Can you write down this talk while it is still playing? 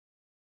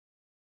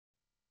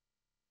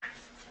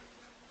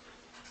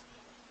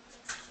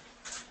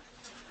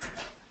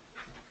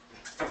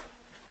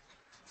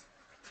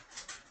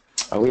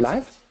Are we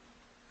live?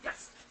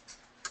 Yes.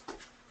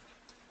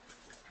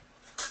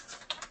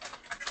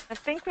 I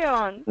think we're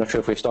on. Not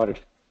sure if we've started.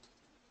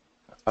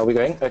 Are we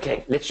going?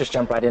 Okay, let's just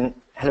jump right in.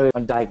 Hello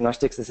on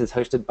Diagnostics. This is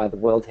hosted by the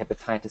World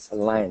Hepatitis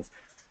Alliance.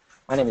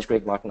 My name is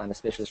Greg Martin. I'm a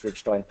specialist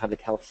registrar in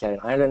public health here in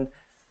Ireland.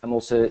 I'm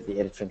also the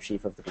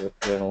editor-in-chief of the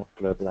journal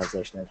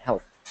Globalization and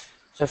Health.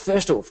 So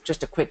first off,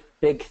 just a quick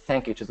big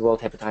thank you to the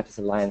World Hepatitis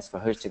Alliance for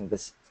hosting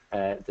this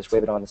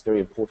webinar on this very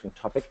important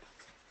topic.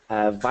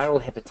 Viral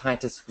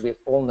hepatitis, we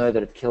all know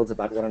that it kills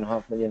about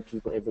 1.5 million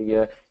people every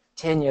year.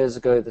 10 years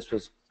ago, this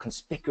was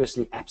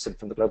conspicuously absent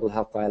from the global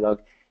health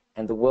dialogue,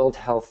 and the World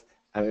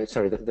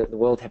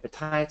World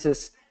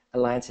Hepatitis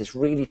Alliance has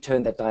really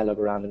turned that dialogue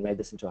around and made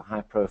this into a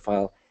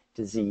high-profile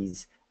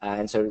disease.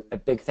 And so a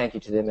big thank you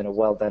to them and a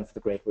well done for the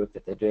great work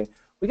that they're doing.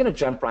 We're going to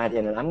jump right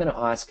in, and I'm going to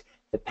ask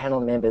the panel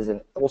members,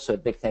 and also a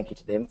big thank you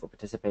to them for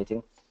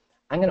participating.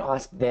 I'm going to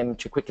ask them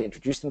to quickly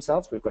introduce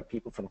themselves. We've got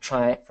people from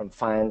TRI, from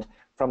FIND,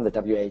 from the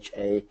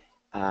WHA,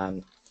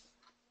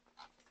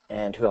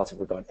 and who else have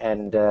we got?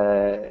 And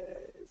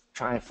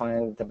TRI,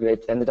 FIND,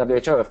 WH, and the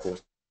WHO, of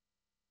course.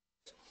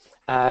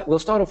 We'll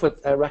start off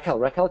with Raquel.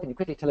 Raquel, can you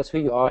quickly tell us who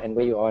you are and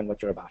where you are and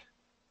what you're about?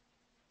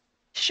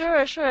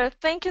 Sure.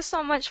 Thank you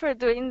so much for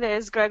doing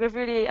this, Greg. I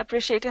really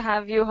appreciate to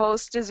have you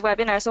host this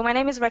webinar. So my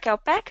name is Raquel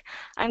Peck.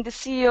 I'm the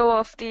CEO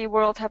of the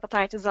World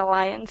Hepatitis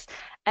Alliance,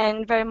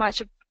 and very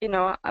much,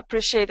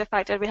 appreciate the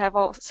fact that we have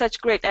all such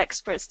great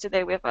experts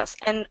today with us.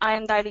 And I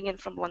am dialing in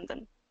from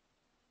London.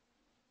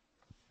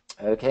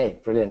 Okay,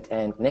 brilliant.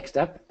 And next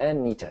up,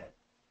 Anita.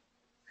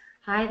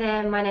 Hi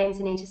there, my name is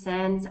Anita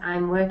Sands.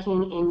 I'm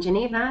working in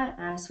Geneva,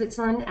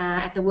 Switzerland,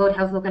 at the World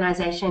Health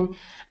Organization,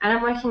 and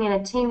I'm working in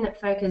a team that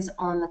focuses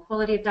on the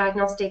quality of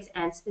diagnostics,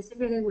 and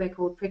specifically we're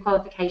called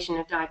Prequalification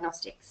of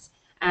Diagnostics,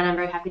 and I'm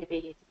very happy to be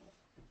here today.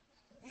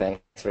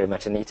 Thanks very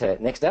much, Anita.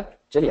 Next up,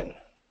 Jilian.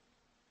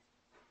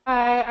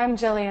 Hi, I'm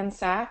Jilian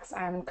Sachs.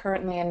 I'm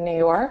currently in New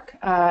York,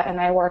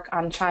 and I work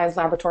on CHI's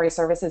laboratory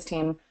services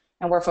team,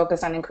 and we're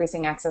focused on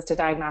increasing access to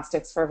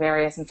diagnostics for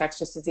various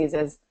infectious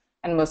diseases,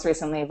 and most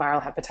recently,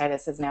 viral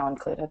hepatitis is now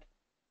included.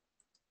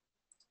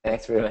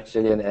 Thanks very much,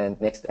 Jilian. And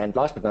next, and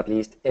last but not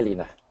least,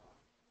 Elena.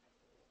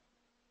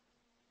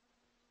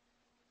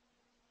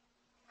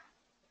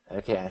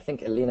 Okay, I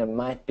think Elena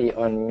might be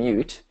on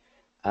mute.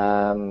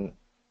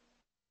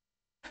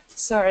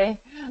 Sorry,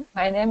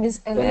 my name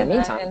is Elena. In the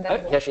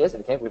meantime, here she is.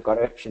 Okay, we've got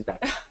her. She's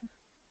back.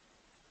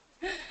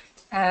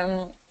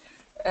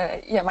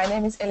 Yeah, my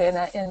name is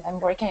Elena, and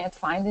I'm working at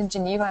FIND in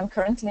Geneva. I'm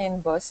currently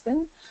in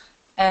Boston,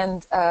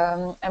 and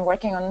I'm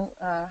working on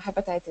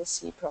hepatitis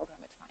C program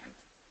at FIND.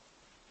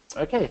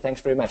 Okay,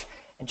 thanks very much.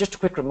 And just a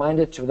quick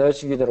reminder to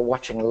those of you that are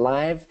watching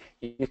live,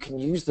 you can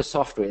use the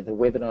software, the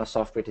webinar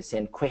software, to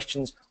send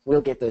questions.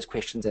 We'll get those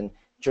questions, and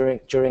during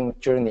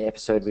the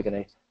episode, we're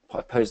going to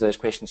pose those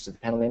questions to the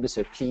panel members,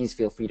 so please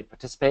feel free to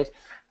participate.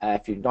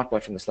 If you're not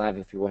watching this live,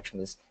 if you're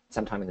watching this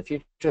sometime in the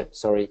future,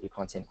 sorry, you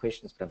can't send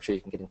questions, but I'm sure you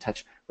can get in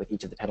touch with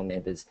each of the panel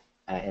members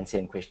and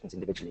send questions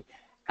individually.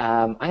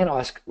 I'm going to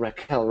ask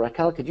Raquel.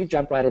 Raquel, could you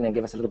jump right in and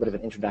give us a little bit of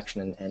an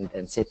introduction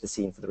and set the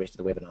scene for the rest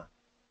of the webinar?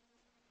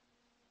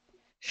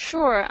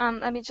 Sure.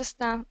 Let me just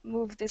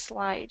move this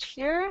slide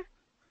here,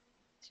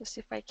 just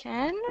if I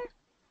can.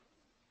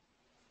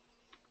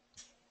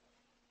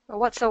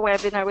 What's a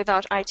webinar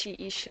without IT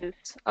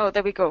issues? Oh,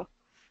 there we go.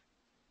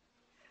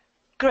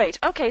 Great.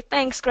 Okay,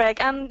 thanks, Greg.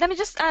 Let me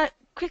just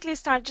quickly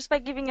start just by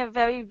giving a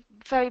very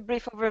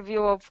brief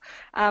overview of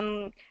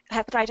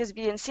hepatitis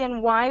B and C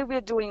and why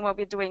we're doing what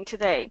we're doing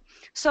today.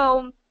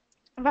 So,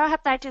 viral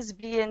hepatitis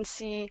B and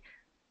C,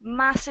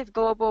 massive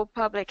global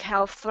public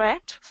health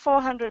threat,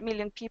 400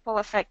 million people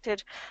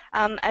affected.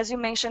 As you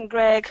mentioned,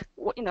 Greg,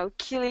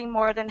 killing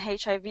more than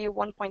HIV,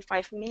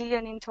 1.5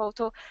 million in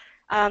total.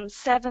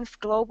 7th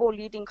global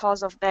leading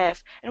cause of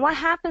death. And what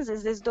happens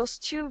is those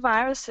two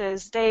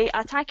viruses, they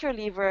attack your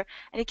liver,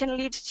 and it can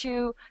lead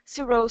to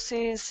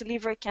cirrhosis,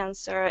 liver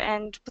cancer,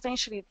 and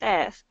potentially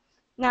death.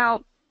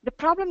 Now, the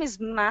problem is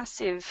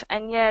massive,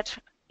 and yet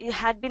it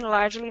had been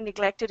largely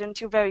neglected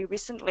until very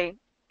recently.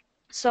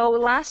 So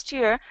last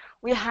year,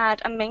 we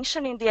had a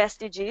mention in the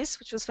SDGs,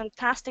 which was a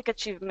fantastic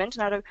achievement.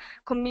 Now the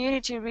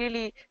community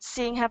really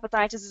seeing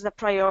hepatitis as a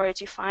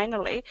priority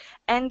finally.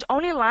 And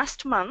only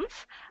last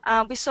month,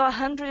 we saw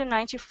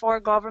 194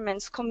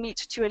 governments commit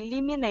to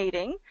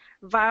eliminating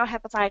viral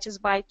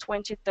hepatitis by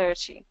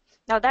 2030.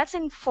 Now that's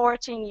in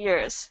 14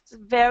 years. It's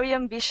very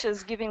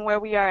ambitious given where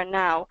we are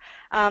now.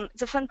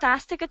 It's a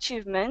fantastic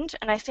achievement,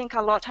 and I think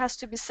a lot has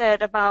to be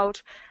said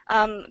about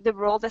the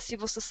role that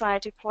civil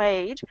society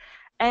played.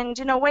 And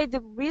in a way, the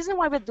reason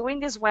why we're doing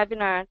this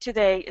webinar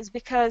today is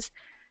because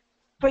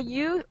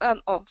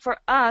for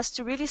us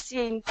to really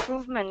see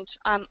improvement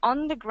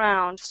on the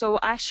ground, so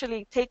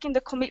actually taking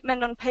the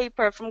commitment on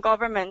paper from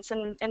governments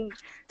and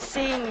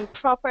seeing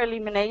proper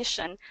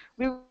elimination,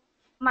 we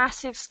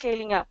massive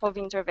scaling up of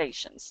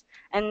interventions,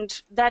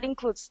 and that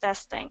includes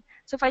testing.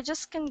 So if I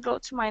just can go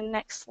to my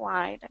next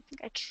slide, I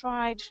think I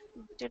tried,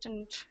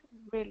 didn't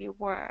really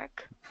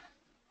work.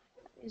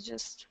 It's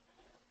just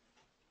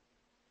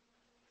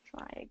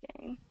try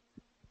again.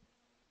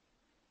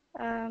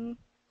 Oh,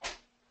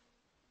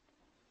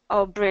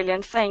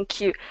 brilliant.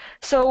 Thank you.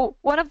 So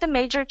one of the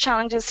major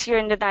challenges here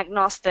in the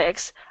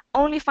diagnostics,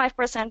 only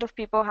 5% of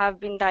people have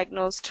been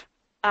diagnosed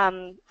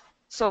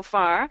so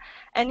far.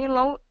 And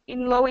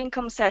in low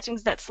income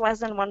settings, that's less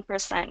than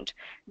 1%.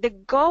 The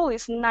goal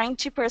is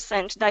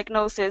 90%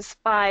 diagnosis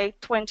by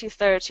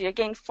 2030.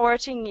 Again,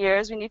 14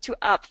 years, we need to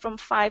up from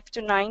 5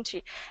 to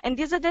 90. And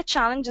these are the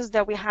challenges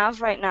that we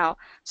have right now.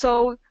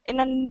 So in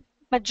a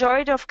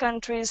majority of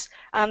countries,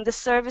 the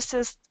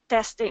services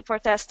for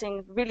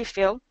testing really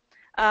fail.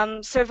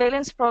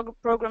 Surveillance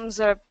programs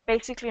are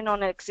basically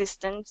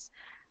non-existent.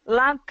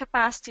 Lab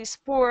capacity is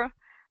poor.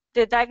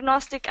 The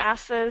diagnostic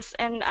assays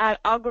and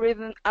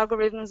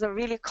algorithms are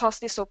really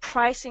costly, so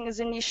pricing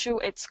is an issue.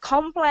 It's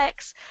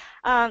complex,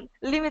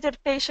 limited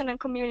patient and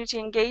community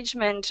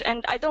engagement.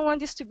 And I don't want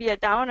this to be a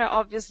downer,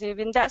 obviously,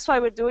 and that's why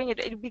we're doing it.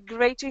 It'd be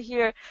great to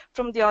hear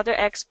from the other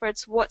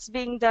experts what's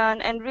being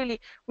done. And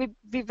really, we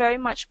very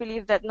much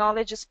believe that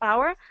knowledge is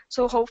power.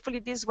 So hopefully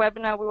this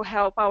webinar will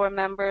help our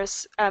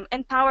members,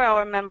 empower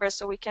our members,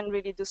 so we can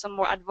really do some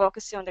more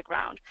advocacy on the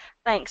ground.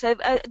 Thanks.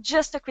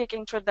 Just a quick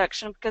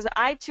introduction, because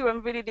I too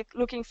am really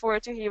looking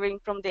forward to hearing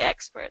from the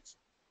experts.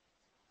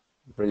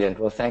 Brilliant.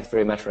 Well, thanks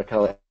very much,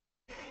 Raquel.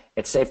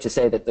 It's safe to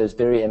say that those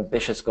very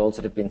ambitious goals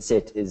that have been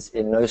set is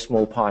in no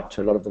small part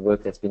to a lot of the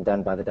work that's been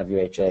done by the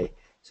WHA.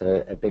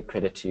 So a big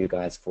credit to you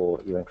guys for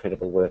your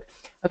incredible work.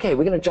 Okay,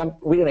 we're going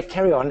to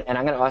carry on, and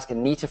I'm going to ask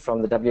Anita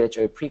from the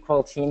WHO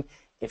Prequal team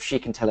if she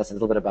can tell us a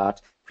little bit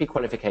about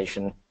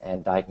prequalification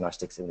and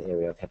diagnostics in the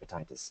area of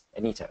hepatitis.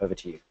 Anita, over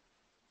to you.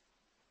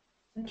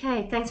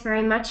 Okay, thanks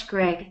very much,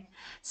 Greg.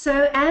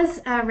 So as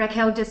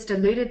Raquel just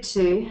alluded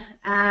to,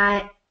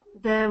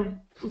 the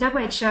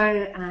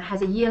WHO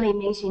has a yearly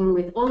meeting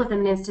with all of the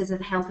ministers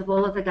of health of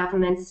all of the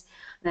governments.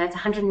 That's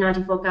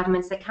 194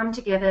 governments that come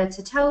together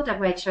to tell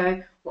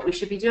WHO what we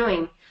should be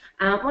doing.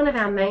 One of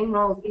our main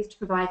roles is to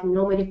provide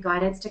normative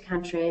guidance to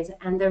countries,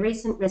 and the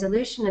recent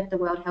resolution at the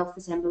World Health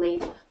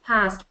Assembly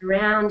passed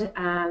around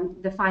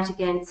the fight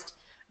against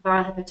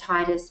viral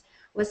hepatitis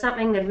was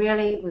something that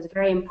really was a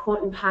very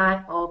important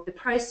part of the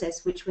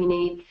process which we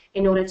need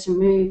in order to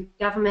move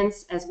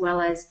governments as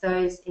well as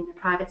those in the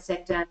private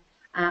sector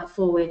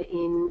forward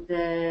in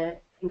the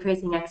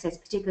increasing access,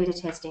 particularly to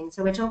testing.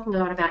 So we're talking a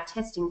lot about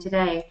testing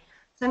today.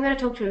 So I'm going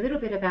to talk to you a little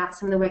bit about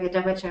some of the work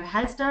that WHO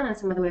has done and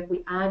some of the work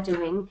we are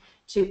doing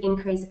to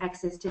increase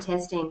access to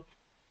testing.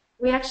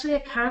 We actually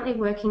are currently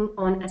working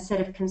on a set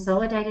of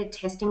consolidated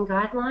testing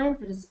guidelines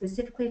that are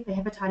specifically for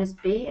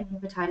hepatitis B and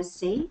hepatitis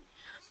C.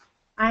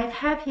 I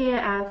have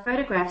here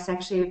photographs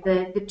actually of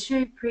the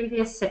two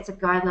previous sets of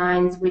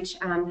guidelines which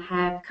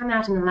have come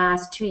out in the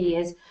last 2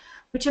 years,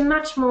 which are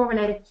much more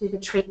related to the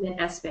treatment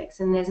aspects.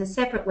 And there's a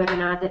separate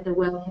webinar that the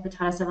World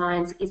Hepatitis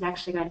Alliance is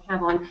actually going to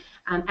have on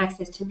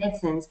access to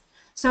medicines.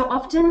 So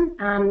often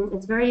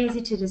it's very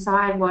easy to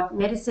decide what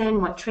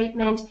medicine, what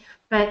treatment,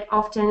 but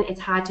often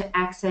it's hard to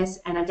access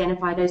and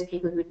identify those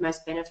people who would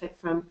most benefit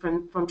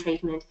from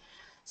treatment.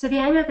 So the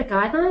aim of the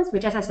guidelines,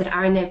 which as I said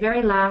are in their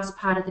very last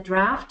part of the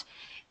draft,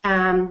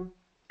 and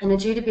are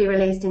due to be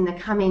released in the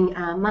coming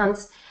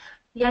months.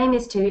 The aim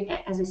is to,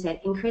 as we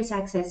said, increase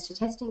access to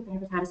testing for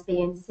hepatitis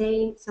B and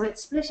C. So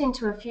it's split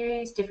into a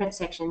few different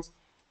sections: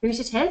 who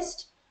to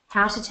test,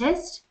 how to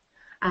test,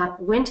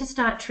 when to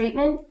start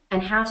treatment,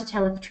 and how to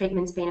tell if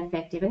treatment's been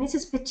effective. And this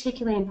is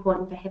particularly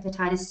important for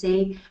hepatitis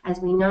C. As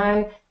we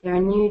know, there are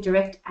new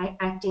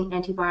direct-acting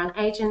antiviral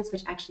agents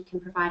which actually can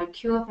provide a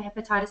cure for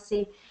hepatitis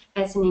C.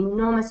 It's an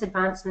enormous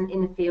advancement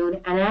in the field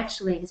and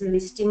actually has really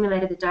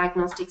stimulated the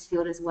diagnostics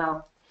field as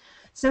well.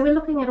 So we're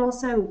looking at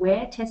also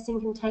where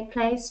testing can take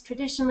place.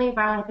 Traditionally,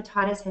 viral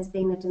hepatitis has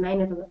been the domain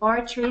of the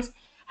laboratories.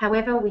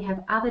 However, we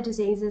have other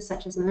diseases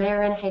such as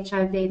malaria and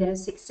HIV that have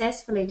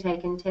successfully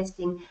taken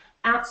testing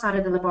outside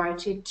of the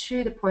laboratory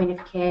to the point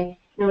of care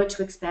in order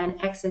to expand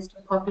access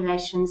to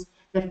populations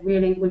that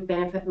really would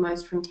benefit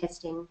most from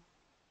testing.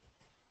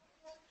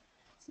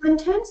 So in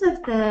terms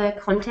of the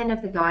content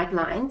of the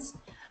guidelines,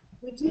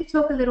 we do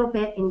talk a little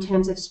bit in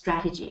terms of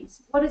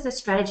strategies. What is a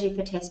strategy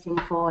for testing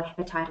for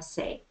hepatitis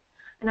C?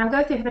 And I'll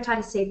go through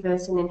hepatitis C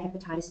first and then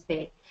hepatitis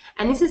B.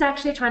 And this is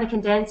actually trying to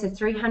condense a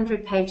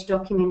 300-page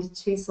document into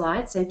 2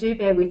 slides, so do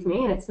bear with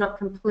me, and it's not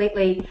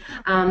completely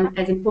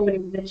as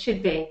informative as it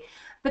should be.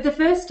 But the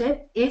first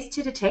step is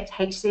to detect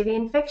HCV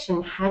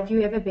infection. Have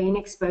you ever been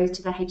exposed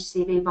to the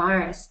HCV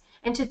virus?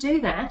 And to do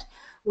that,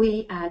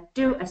 we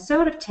do a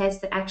sort of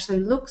test that actually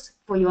looks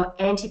for your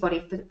antibody,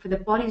 for the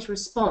body's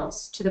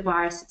response to the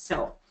virus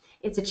itself.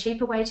 It's a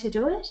cheaper way to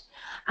do it,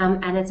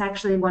 and it's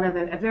actually one of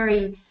a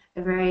very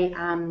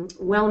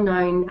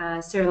well-known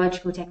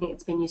serological technique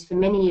that's been used for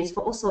many years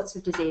for all sorts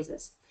of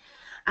diseases.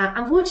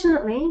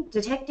 Unfortunately,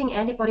 detecting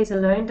antibodies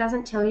alone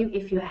doesn't tell you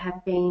if you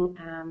have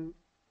been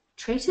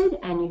treated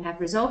and you have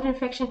resolved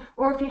infection,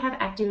 or if you have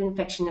active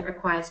infection that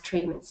requires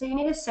treatment. So you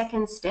need a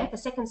second step, a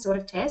second sort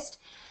of test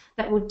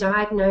that will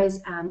diagnose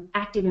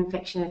active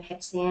infection of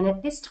Hep C. And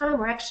at this time,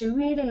 we're actually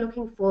really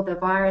looking for the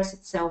virus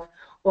itself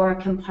or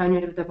a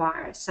component of the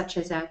virus, such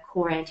as a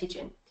core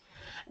antigen.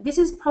 This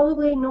is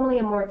probably normally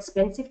a more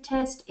expensive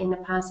test. In the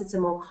past, it's a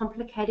more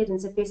complicated and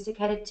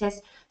sophisticated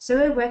test. So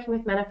we're working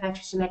with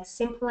manufacturers to make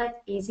simpler,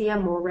 easier,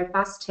 more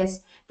robust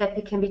tests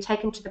that can be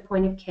taken to the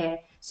point of care.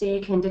 So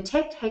you can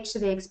detect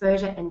HCV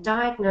exposure and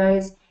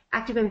diagnose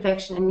active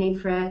infection and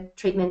need for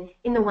treatment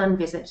in the one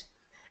visit.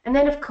 And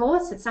then, of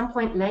course, at some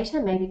point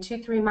later, maybe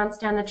 2-3 months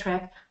down the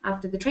track,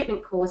 after the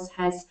treatment course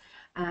has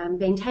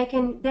been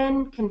taken,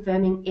 then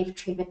confirming if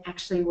treatment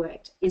actually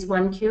worked. Is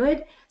one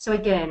cured? So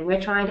again,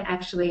 we're trying to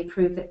actually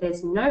prove that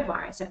there's no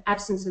virus, so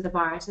absence of the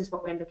virus is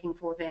what we're looking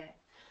for there.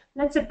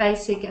 And that's a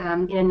basic,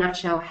 in a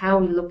nutshell, how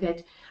we look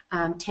at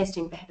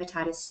testing for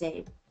hepatitis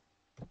C.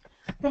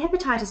 For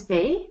hepatitis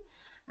B,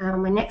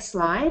 my next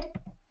slide,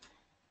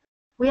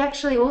 we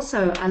actually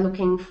also are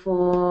looking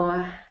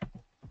for,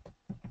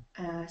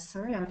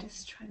 sorry, I'll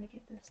just try to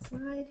get this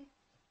slide.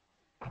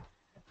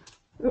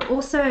 We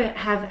also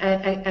have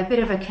a bit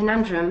of a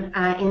conundrum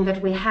in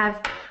that we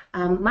have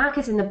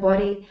markers in the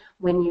body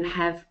when you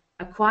have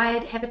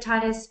acquired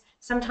hepatitis.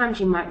 Sometimes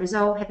you might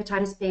resolve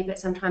hepatitis B, but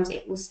sometimes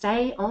it will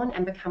stay on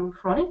and become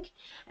chronic,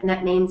 and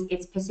that means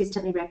it's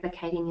persistently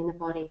replicating in the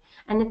body.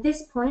 And at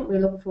this point, we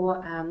look for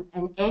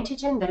an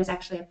antigen that is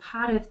actually a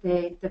part of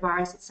the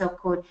virus itself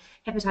called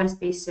hepatitis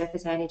B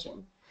surface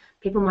antigen.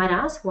 People might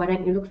ask, why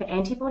don't you look for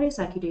antibodies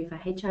like you do for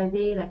HIV,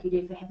 like you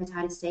do for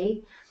hepatitis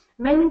C?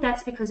 Mainly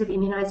that's because of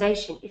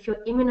immunization. If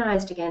you're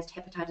immunized against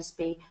hepatitis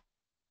B, you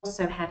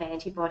also have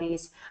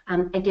antibodies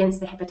against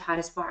the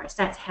hepatitis virus.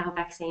 That's how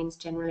vaccines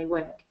generally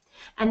work.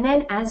 And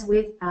then, as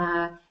with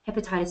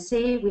hepatitis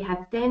C, we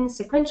have then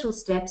sequential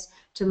steps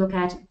to look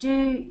at, do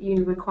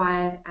you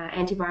require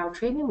antiviral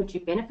treatment? Would you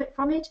benefit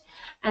from it?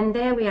 And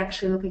there we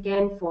actually look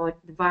again for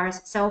the virus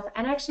itself,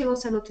 and actually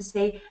also look to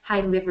see how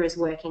your liver is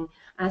working.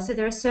 So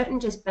there are certain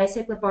just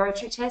basic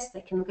laboratory tests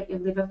that can look at your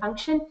liver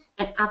function,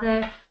 and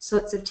other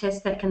sorts of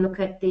tests that can look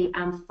at the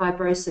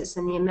fibrosis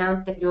and the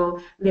amount that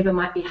your liver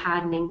might be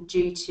hardening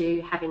due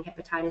to having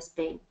hepatitis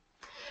B.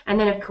 And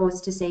then, of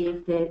course, to see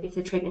if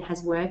the treatment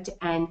has worked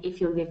and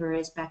if your liver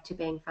is back to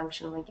being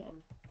functional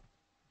again.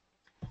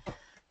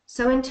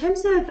 So in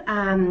terms of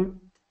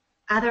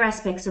other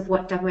aspects of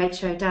what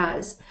WHO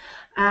does,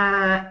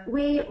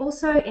 we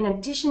also, in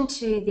addition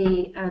to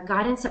the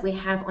guidance that we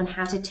have on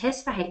how to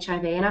test for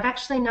HIV, and I've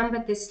actually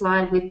numbered this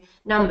slide with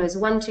numbers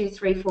 1, 2,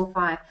 3, 4,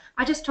 5.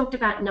 I just talked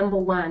about number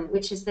 1,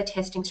 which is the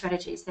testing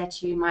strategies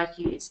that you might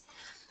use.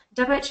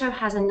 WHO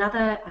has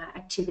another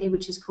activity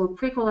which is called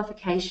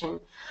Prequalification,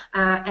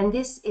 and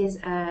this is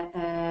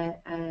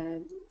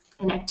an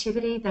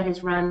activity that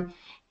is run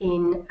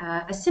in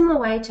a similar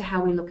way to how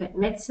we look at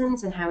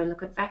medicines and how we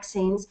look at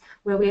vaccines,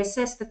 where we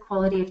assess the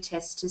quality of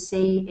tests to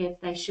see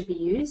if they should be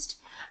used,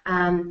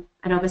 and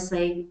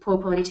obviously poor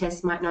quality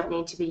tests might not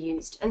need to be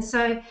used. And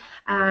so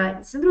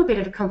it's a little bit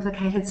of a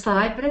complicated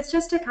slide, but it's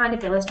just to kind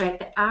of illustrate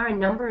there are a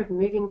number of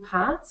moving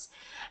parts.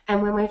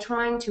 And when we're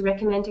trying to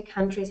recommend to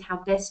countries how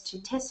best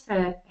to test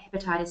for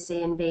hepatitis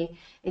C and B,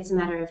 it's a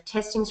matter of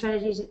testing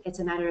strategies, it's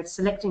a matter of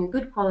selecting a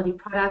good quality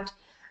product,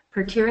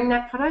 procuring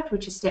that product,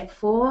 which is step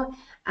 4,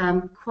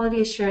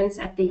 quality assurance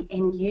at the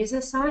end user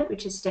site,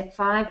 which is step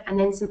 5, and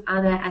then some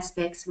other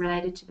aspects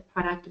related to the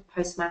product of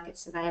post-market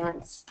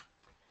surveillance.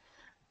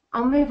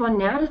 I'll move on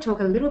now to talk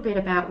a little bit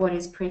about what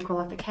is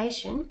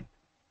pre-qualification.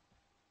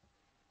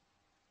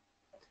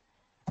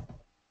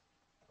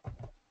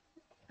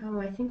 Oh,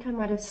 I think I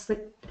might have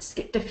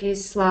skipped a few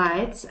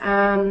slides.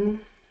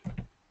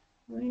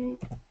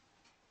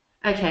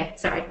 Okay,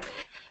 sorry.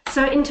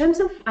 So in terms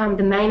of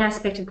the main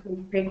aspect of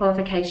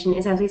pre-qualification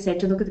is, as we said,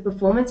 to look at the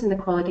performance and the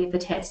quality of the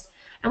test.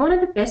 And one of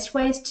the best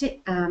ways to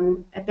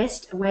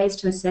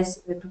assess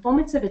the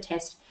performance of a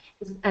test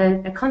is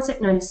a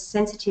concept known as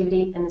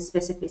sensitivity and the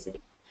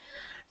specificity.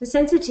 The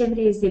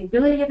sensitivity is the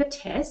ability of a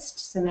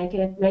test, so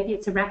maybe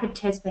it's a rapid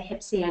test for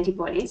Hep C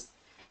antibodies,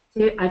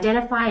 to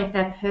identify if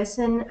that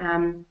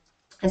person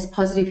is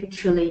positive who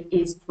truly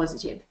is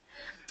positive.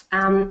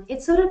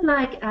 It's sort of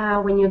like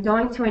when you're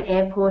going through an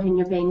airport and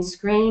you're being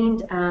screened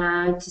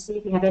to see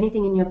if you have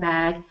anything in your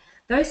bag.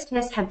 Those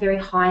tests have very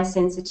high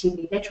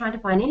sensitivity. They're trying to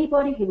find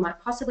anybody who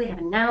might possibly have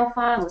a nail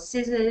file or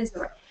scissors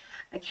or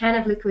a can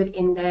of liquid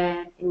in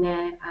their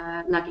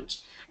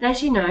luggage. And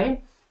as you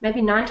know, maybe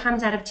 9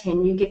 times out of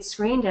 10 you get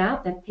screened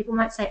out, that people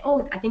might say,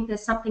 oh, I think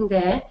there's something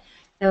there.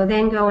 They'll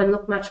then go and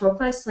look much more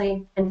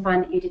closely and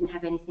find that you didn't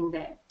have anything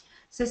there.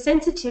 So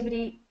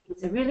sensitivity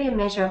is really a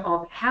measure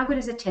of how good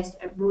is a test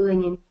at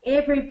ruling in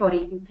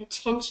everybody who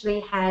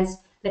potentially has,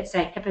 let's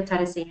say,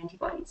 hepatitis C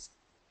antibodies.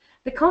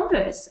 The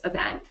converse of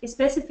that is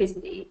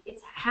specificity.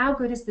 It's how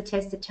good is the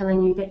test at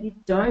telling you that you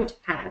don't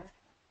have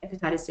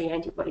hepatitis C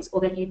antibodies,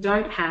 or that you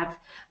don't have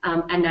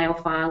a nail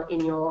file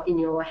in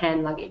your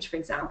hand luggage, for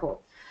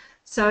example.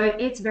 So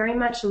it's very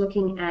much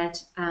looking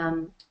at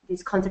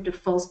this concept of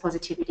false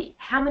positivity.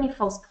 How many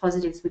false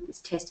positives would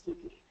this test give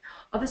you?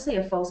 Obviously,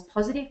 a false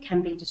positive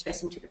can be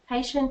distressing to the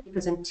patient,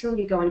 because until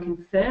you go and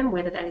confirm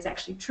whether that is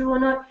actually true or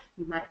not,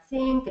 you might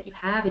think that you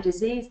have a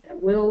disease that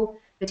will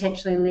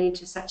potentially lead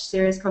to such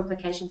serious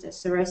complications as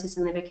cirrhosis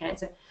and liver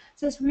cancer.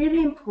 So it's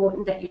really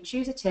important that you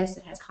choose a test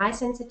that has high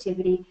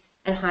sensitivity,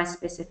 and high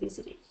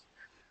specificity.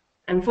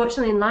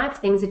 Unfortunately, in life,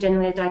 things are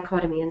generally a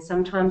dichotomy, and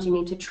sometimes you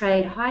need to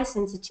trade high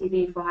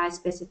sensitivity for high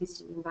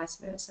specificity and vice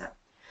versa.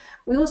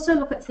 We also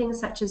look at things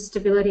such as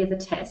stability of the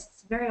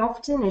tests. Very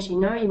often, as you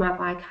know, you might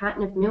buy a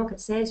carton of milk.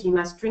 It says you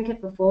must drink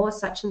it before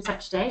such and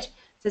such date. It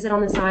says it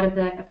on the side of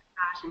the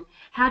carton.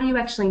 How do you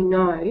actually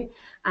know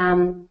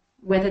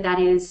whether that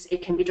is,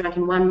 it can be drunk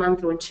in 1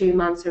 month or in 2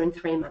 months or in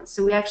 3 months?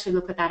 So we actually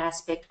look at that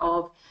aspect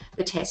of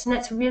the test, and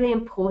that's really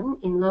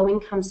important in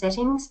low-income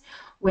settings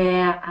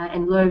where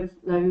and low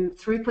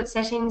throughput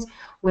settings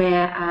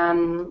where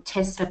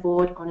tests are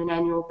bought on an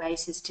annual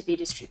basis to be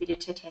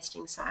distributed to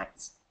testing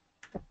sites.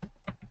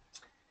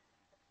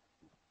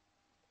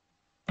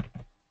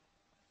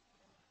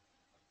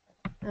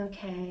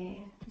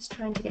 Okay, just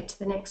trying to get to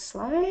the next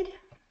slide,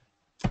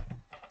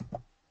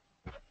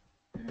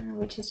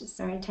 which is just,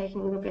 sorry,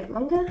 taking a little bit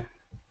longer.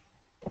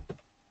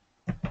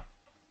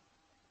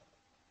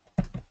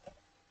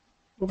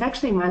 It's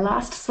actually my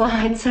last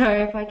slide, so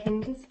if I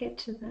can just get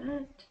to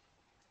that.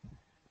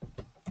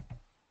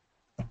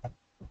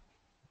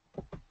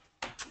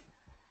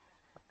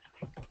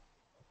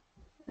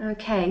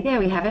 Okay, there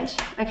we have it.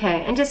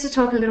 Okay, and just to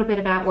talk a little bit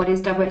about what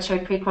is WHO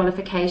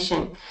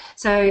pre-qualification.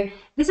 So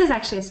this is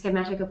actually a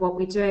schematic of what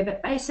we do,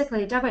 but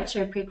basically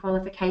WHO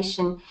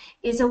pre-qualification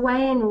is a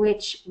way in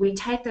which we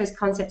take those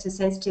concepts of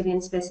sensitivity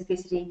and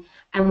specificity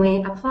and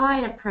we apply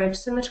an approach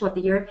similar to what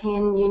the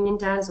European Union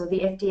does or the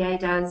FDA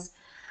does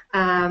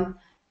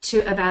to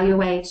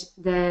evaluate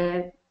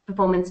the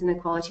performance and the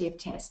quality of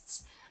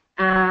tests.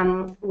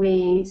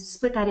 We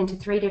split that into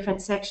 3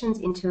 different sections,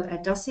 into a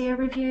dossier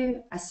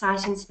review, a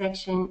site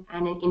inspection,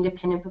 and an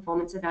independent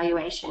performance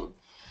evaluation.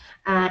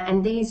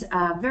 And these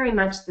are very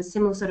much the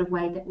similar sort of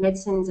way that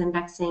medicines and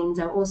vaccines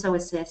are also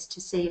assessed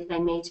to see if they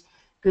meet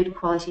good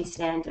quality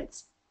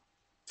standards.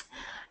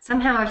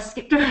 Somehow I've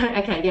skipped around.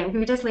 Okay, yeah,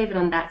 we just leave it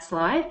on that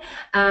slide.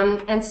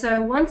 And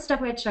so once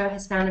WHO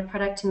has found a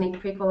product to meet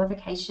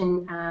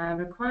pre-qualification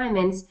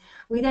requirements,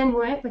 we then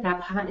work with our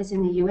partners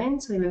in the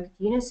UN. So we work with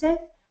UNICEF,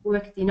 we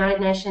work with the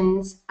United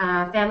Nations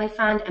Family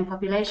Fund and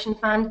Population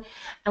Fund,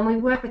 and we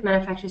work with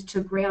manufacturers to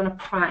agree on a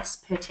price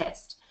per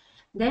test.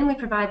 Then we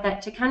provide that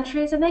to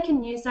countries, and they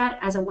can use that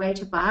as a way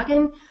to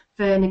bargain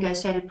for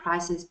negotiated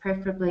prices,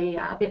 preferably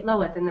a bit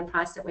lower than the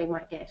price that we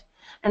might get.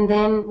 And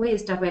then we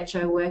as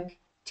WHO work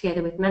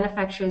together with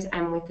manufacturers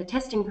and with the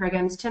testing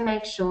programs to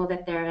make sure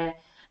that there are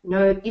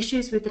no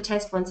issues with the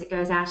test once it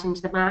goes out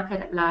into the market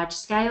at large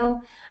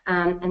scale,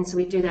 and so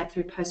we do that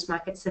through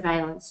post-market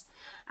surveillance.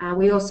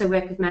 We also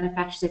work with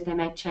manufacturers if they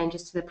make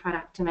changes to the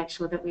product to make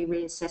sure that we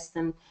reassess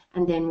them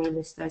and then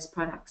relist those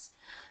products.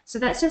 So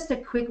that's just a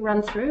quick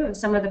run through of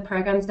some of the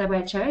programs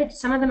WHO.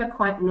 Some of them are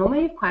quite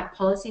normative, quite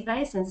policy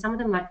based, and some of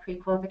them, like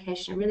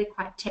pre-qualification, are really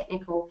quite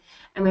technical,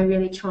 and we're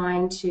really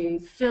trying to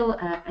fill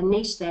a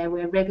niche there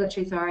where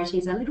regulatory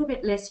authorities are a little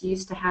bit less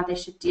used to how they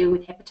should deal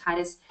with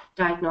hepatitis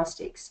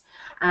diagnostics.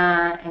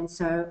 And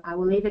so I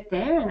will leave it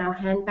there and I'll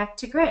hand back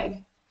to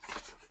Greg.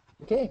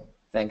 Okay,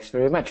 thanks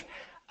very much.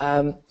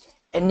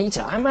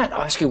 Anita, I might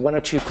ask you 1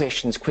 or 2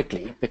 questions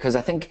quickly, because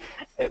I think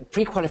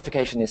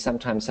pre-qualification is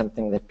sometimes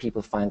something that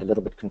people find a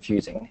little bit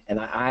confusing, and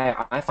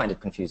I find it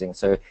confusing.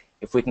 So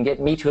if we can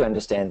get me to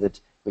understand it,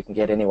 we can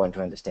get anyone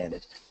to understand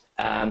it.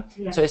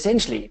 So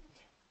essentially,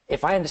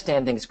 if I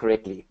understand things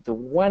correctly,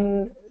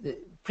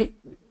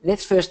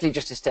 let's firstly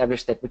just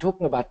establish that we're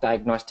talking about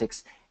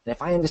diagnostics, and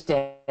if I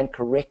understand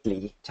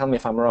correctly, tell me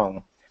if I'm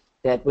wrong,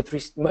 that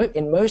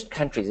in most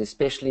countries,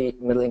 especially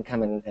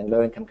middle-income and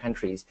low-income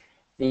countries,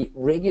 the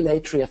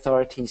regulatory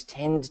authorities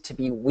tend to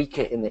be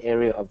weaker in the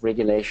area of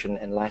regulation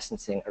and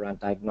licensing around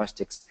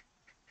diagnostics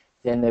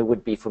than they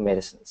would be for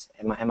medicines.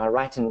 Am I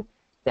right in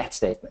that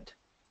statement?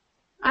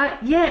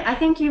 Yeah, I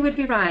think you would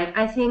be right.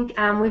 I think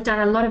we've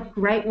done a lot of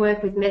great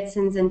work with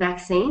medicines and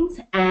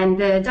vaccines, and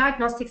the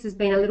diagnostics has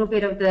been a little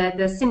bit of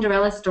the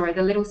Cinderella story,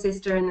 the little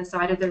sister in the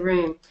side of the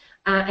room.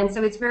 And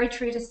so it's very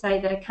true to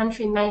say that a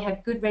country may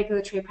have good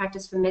regulatory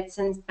practice for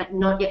medicines but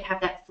not yet have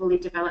that fully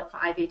developed for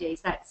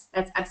IVDs. That's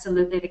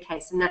absolutely the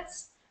case, and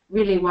that's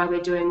really why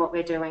we're doing what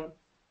we're doing.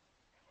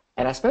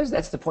 And I suppose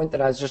that's the point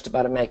that I was just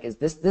about to make, is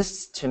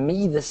this to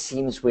me, this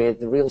seems where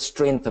the real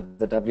strength of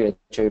the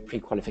WHO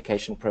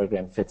pre-qualification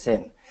program fits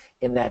in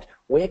that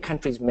where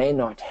countries may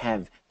not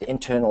have the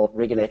internal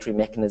regulatory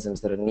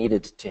mechanisms that are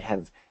needed to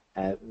have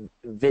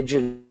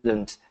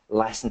vigilant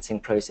licensing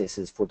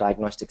processes for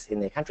diagnostics in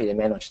their country, they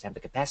may not just have the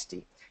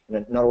capacity. You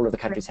know, not all of the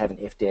countries have an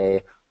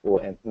FDA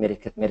or a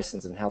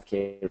medicines and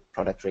healthcare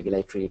product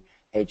regulatory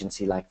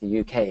agency like the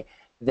UK.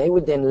 They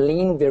would then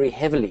lean very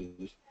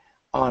heavily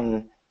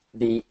on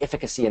the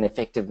efficacy and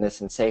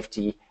effectiveness and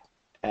safety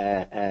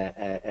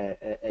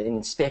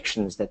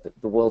inspections that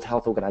the World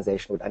Health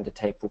Organization would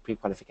undertake for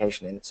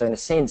pre-qualification. And so in a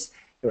sense,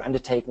 you're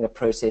undertaking a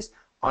process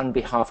on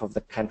behalf of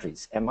the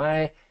countries. Am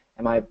I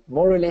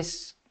more or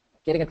less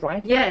getting it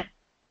right? Yeah,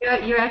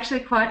 you're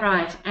actually quite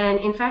right. And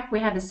in fact, we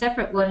have a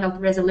separate World Health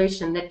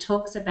resolution that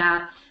talks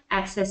about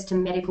access to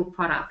medical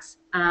products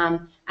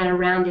and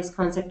around this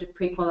concept of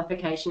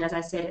pre-qualification. As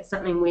I said, it's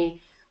something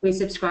we we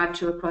subscribe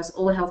to across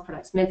all health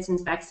products,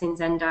 medicines,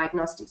 vaccines, and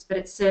diagnostics. But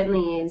it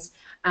certainly is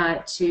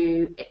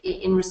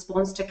in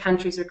response to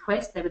countries'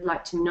 requests. They would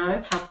like to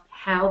know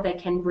how they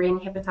can bring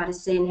hepatitis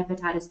C and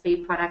hepatitis B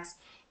products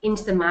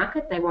into the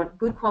market. They want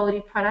good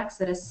quality products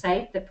that are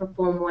safe, that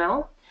perform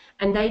well.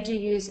 And they do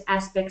use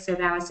aspects of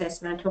our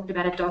assessment. I talked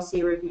about a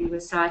dossier review, a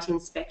site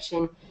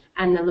inspection,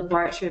 and the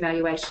laboratory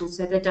evaluation.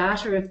 So the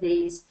data of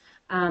these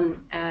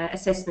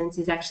assessments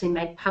is actually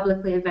made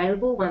publicly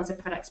available once a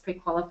product's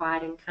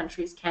pre-qualified, and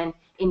countries can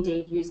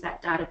indeed use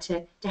that data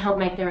to help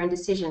make their own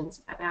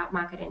decisions about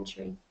market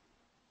entry.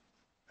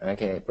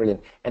 Okay,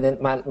 brilliant. And then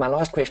my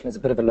last question is a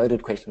bit of a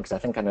loaded question because I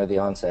think I know the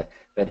answer.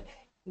 But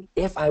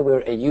if I were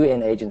a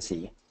UN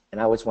agency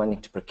and I was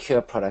wanting to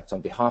procure products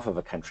on behalf of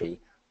a country,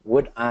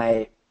 would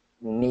I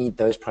need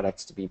those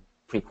products to be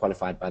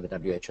pre-qualified by the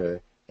WHO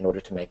in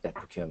order to make that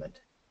procurement?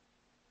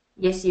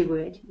 Yes, you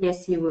would.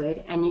 Yes, you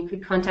would. And you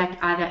could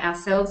contact either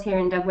ourselves here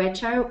in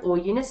WHO or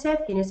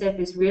UNICEF. UNICEF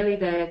is really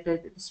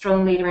the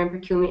strong leader in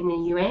procurement in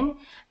the UN.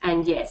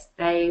 And yes,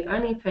 they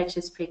only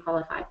purchase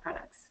pre-qualified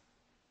products.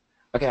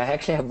 Okay, I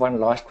actually have one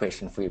last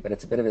question for you, but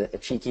it's a bit of a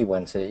cheeky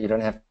one, so you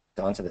don't have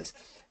to answer this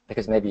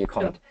because maybe you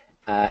can't.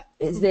 Sure.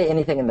 Is there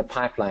anything in the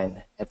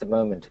pipeline at the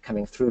moment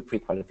coming through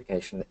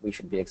pre-qualification that we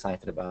should be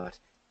excited about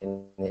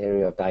in the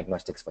area of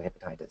diagnostics for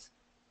hepatitis?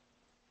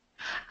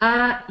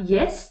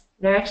 Yes,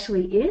 there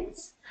actually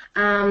is.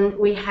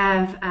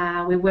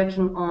 We're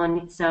working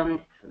on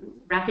some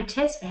rapid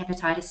tests for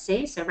hepatitis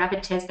C, so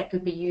rapid tests that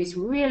could be used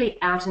really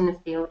out in the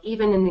field,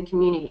 even in the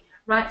community,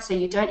 right? So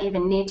you don't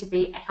even need to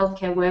be a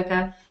healthcare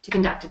worker to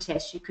conduct a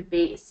test. You could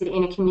be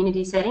in a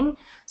community setting.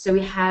 So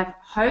we have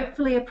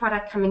hopefully a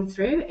product coming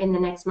through in the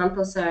next month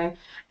or so,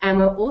 and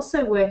we're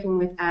also working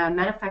with a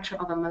manufacturer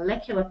of a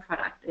molecular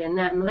product, and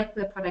that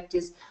molecular product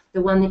is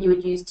the one that you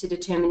would use to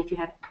determine if you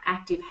have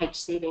active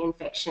HCV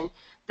infection.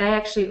 They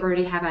actually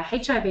already have a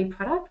HIV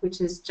product, which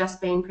has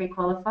just been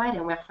pre-qualified,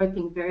 and we're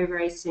hoping very,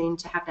 very soon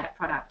to have that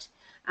product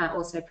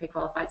also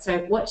pre-qualified.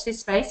 So watch this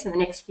space in the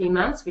next few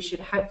months. We should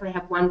hopefully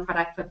have one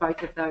product for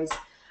both of those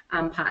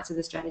parts of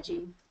the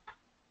strategy.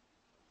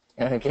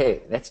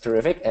 Okay, that's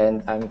terrific.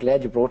 And I'm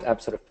glad you brought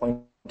up sort of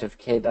point of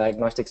care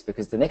diagnostics,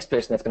 because the next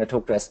person that's going to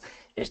talk to us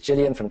is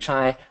Jilian from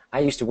CHI. I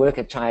used to work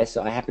at CHI,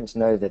 so I happen to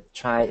know that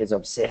CHI is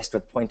obsessed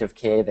with point of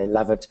care. They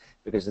love it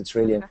because it's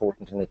really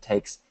important and it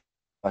takes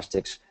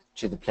diagnostics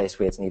to the place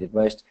where it's needed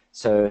most.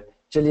 So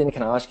Jilian,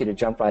 can I ask you to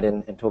jump right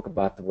in and talk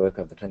about the work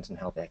of the Clinton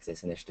Health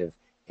Access Initiative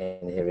in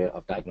the area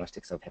of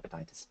diagnostics of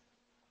hepatitis?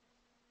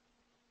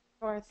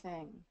 Sure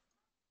thing.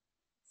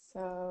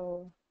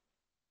 So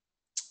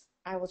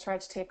I will try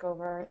to take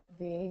over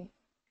the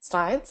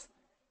slides.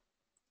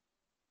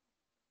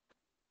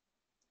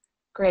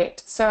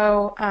 Great.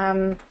 So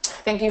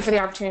thank you for the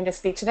opportunity to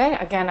speak today.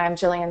 Again, I'm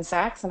Jilian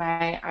Sachs, and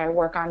I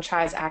work on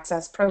CHI's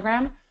Access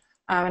program.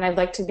 And I'd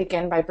like to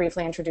begin by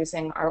briefly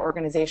introducing our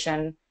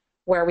organization,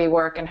 where we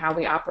work, and how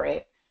we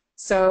operate.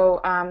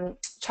 So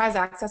CHI's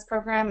Access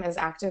program is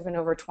active in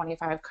over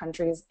 25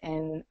 countries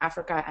in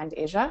Africa and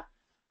Asia.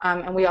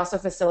 And we also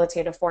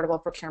facilitate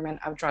affordable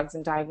procurement of drugs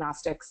and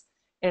diagnostics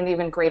in an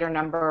even greater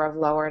number of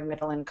lower and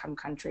middle income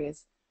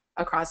countries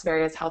across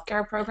various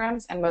healthcare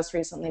programs. And most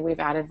recently, we've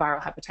added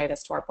viral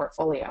hepatitis to our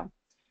portfolio.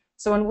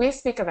 So when we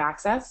speak of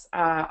access,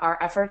 our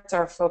efforts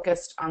are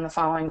focused on the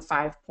following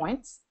 5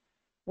 points.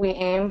 We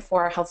aim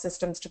for health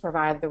systems to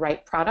provide the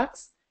right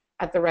products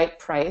at the right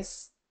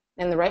price,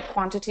 in the right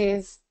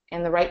quantities,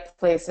 in the right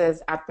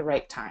places, at the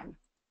right time.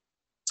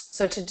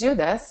 So to do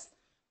this,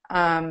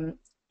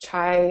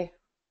 CHI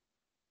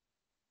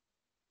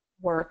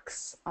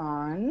works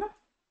on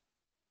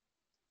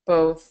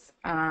both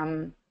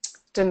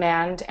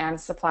demand and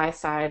supply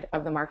side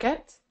of the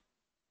market.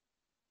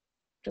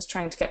 Just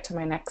trying to get to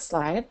my next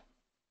slide.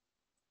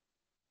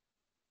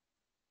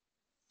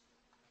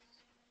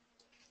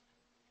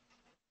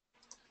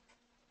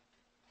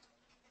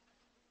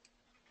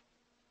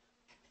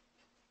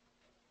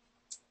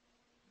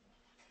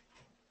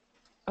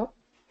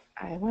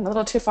 I went a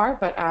little too far,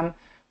 but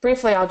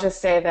briefly I'll just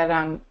say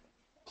that,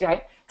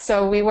 right,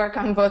 so we work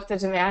on both the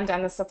demand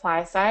and the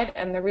supply side,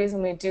 and the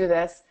reason we do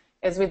this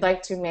is we'd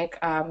like to make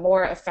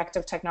more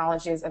effective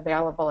technologies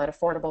available at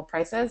affordable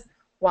prices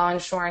while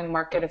ensuring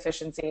market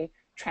efficiency,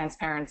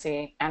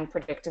 transparency, and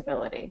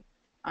predictability.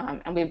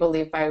 And we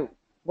believe by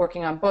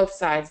working on both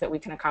sides that we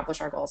can accomplish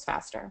our goals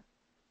faster.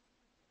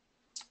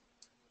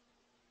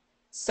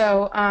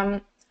 So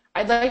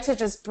I'd like to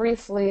just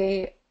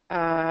briefly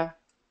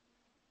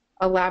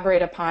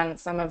elaborate upon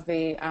some of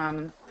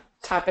the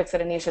topics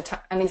that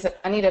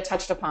Anita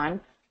touched upon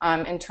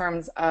in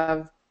terms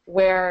of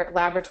where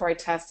laboratory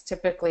tests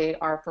typically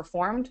are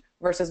performed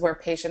versus where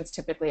patients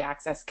typically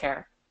access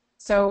care.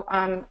 So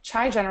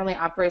CHI generally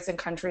operates in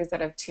countries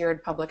that have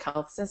tiered public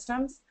health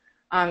systems,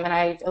 and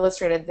I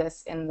illustrated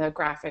this in the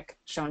graphic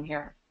shown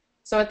here.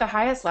 So at the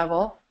highest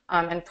level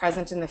and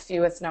present in the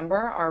fewest number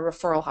are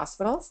referral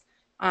hospitals,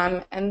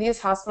 and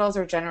these hospitals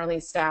are generally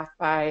staffed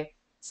by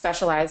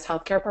specialized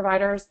healthcare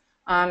providers,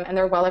 and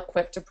they're well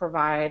equipped to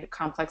provide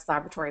complex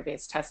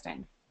laboratory-based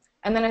testing.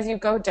 And then as you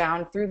go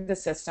down through the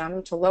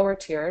system to lower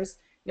tiers,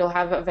 you'll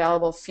have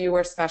available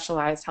fewer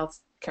specialized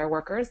healthcare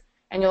workers,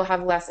 and you'll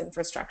have less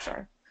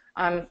infrastructure.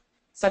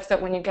 Such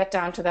that when you get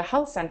down to the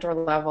health center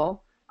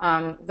level,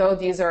 though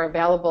these are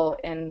available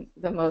in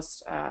the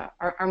most,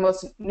 are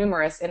most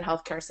numerous in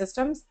healthcare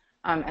systems,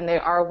 and they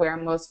are where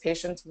most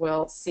patients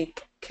will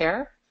seek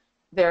care,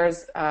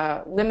 there's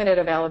limited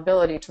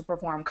availability to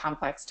perform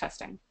complex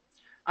testing.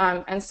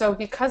 And so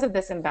because of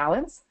this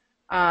imbalance,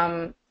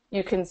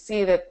 you can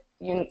see that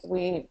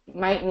we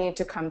might need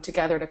to come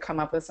together to come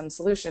up with some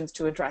solutions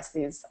to address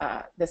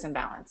this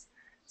imbalance.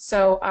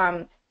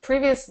 So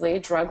previously,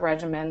 drug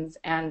regimens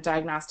and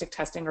diagnostic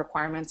testing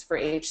requirements for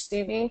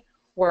HCV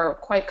were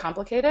quite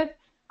complicated,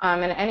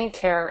 and any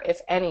care, if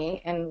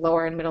any, in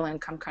lower and middle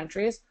income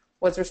countries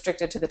was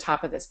restricted to the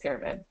top of this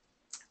pyramid.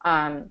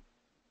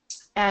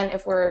 And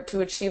if we're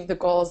to achieve the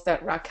goals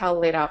that Raquel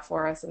laid out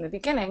for us in the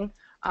beginning,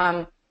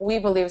 we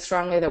believe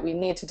strongly that we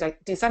need to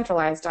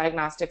decentralize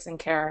diagnostics and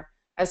care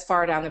as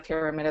far down the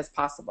pyramid as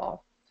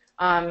possible.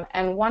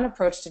 And one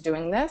approach to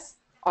doing this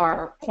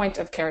are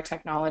point-of-care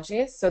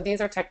technologies. So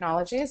these are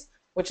technologies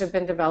which have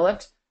been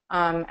developed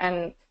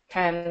and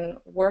can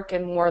work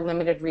in more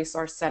limited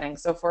resource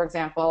settings. So for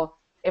example,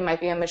 it might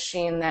be a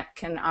machine that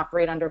can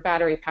operate under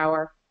battery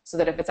power so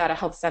that if it's at a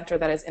health center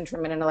that has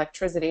intermittent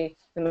electricity,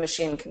 the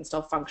machine can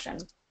still function.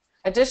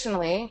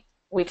 Additionally,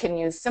 we can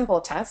use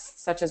simple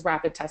tests such as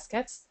rapid test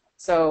kits.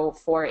 So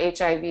for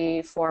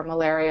HIV, for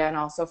malaria, and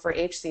also for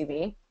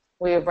HCV,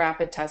 we have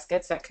rapid test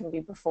kits that can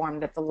be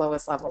performed at the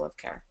lowest level of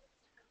care.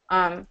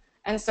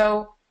 And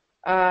so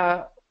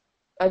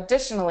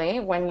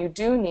additionally, when you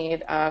do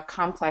need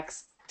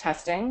complex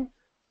testing,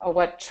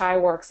 what CHI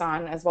works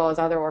on, as well as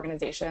other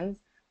organizations,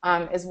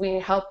 is we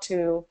help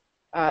to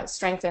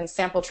strengthen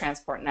sample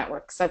transport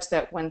networks such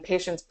that when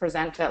patients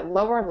present at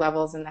lower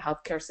levels in the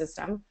healthcare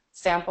system,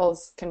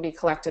 samples can be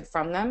collected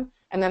from them,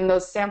 and then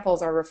those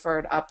samples are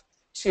referred up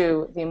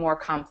to the more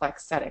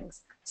complex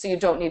settings. So you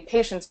don't need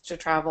patients to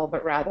travel,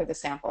 but rather the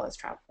sample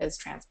is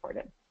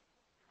transported.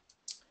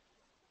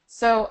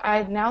 So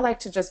I'd now like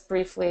to just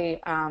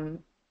briefly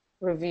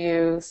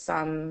review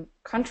some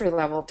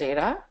country-level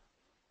data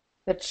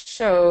that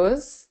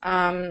shows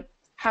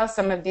how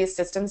some of these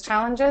systems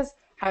challenges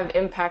have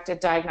impacted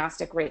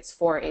diagnostic rates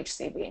for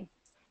HCV.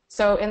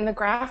 So in the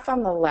graph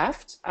on the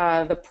left,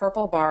 the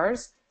purple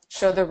bars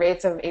show the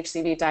rates of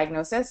HCV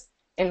diagnosis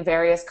in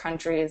various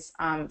countries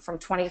from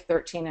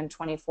 2013 and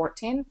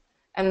 2014,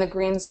 and the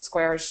green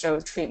squares show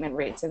treatment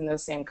rates in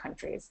those same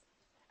countries.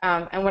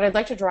 And what I'd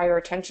like to draw your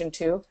attention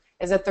to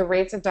is that the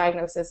rates of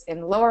diagnosis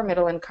in lower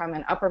middle income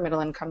and upper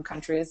middle income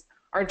countries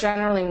are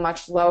generally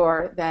much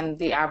lower than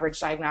the average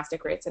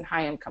diagnostic rates in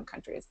high income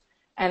countries.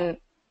 And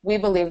we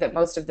believe that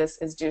most of this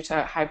is due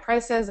to high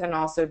prices and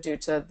also due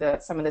to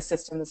some of the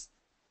systems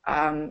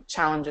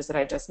challenges that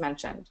I just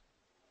mentioned.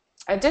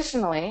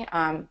 Additionally,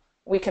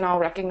 we can all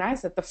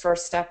recognize that the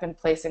first step in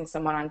placing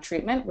someone on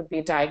treatment would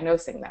be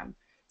diagnosing them.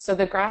 So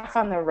the graph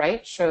on the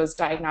right shows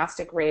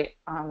diagnostic rate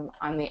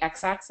on the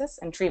x-axis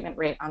and treatment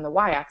rate on the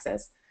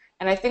y-axis.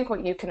 And I think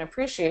what you can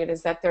appreciate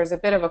is that there's a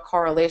bit of a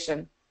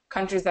correlation.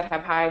 Countries that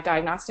have high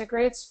diagnostic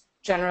rates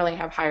generally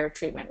have higher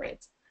treatment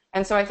rates.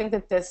 And so I think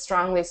that this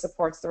strongly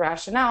supports the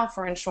rationale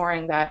for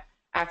ensuring that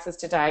access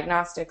to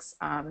diagnostics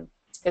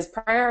is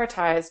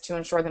prioritized to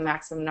ensure the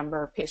maximum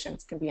number of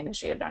patients can be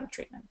initiated on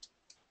treatment.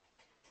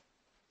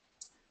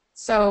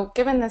 So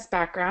given this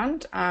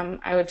background,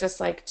 I would just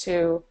like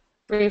to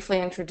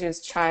briefly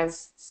introduce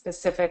CHI's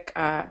specific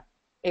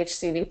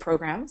HCV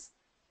programs.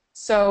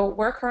 So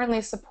we're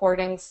currently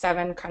supporting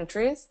 7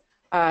 countries,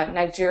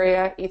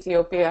 Nigeria,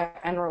 Ethiopia,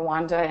 and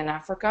Rwanda in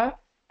Africa,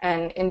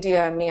 and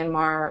India,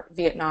 Myanmar,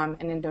 Vietnam,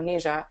 and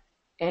Indonesia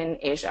in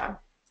Asia.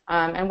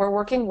 And we're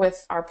working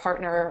with our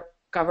partner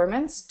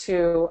governments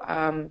to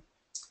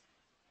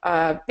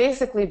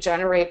basically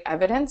generate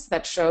evidence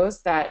that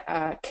shows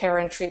that care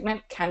and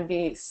treatment can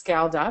be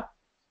scaled up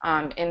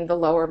in the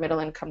lower middle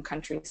income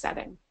country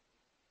setting.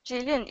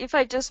 Jilian, if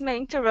I just may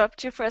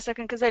interrupt you for a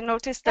second, because I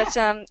noticed that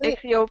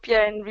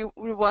Ethiopia and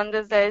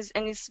Rwanda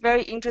and it's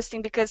very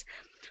interesting because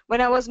when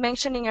I was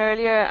mentioning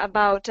earlier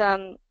about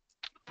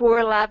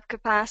poor lab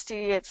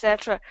capacity,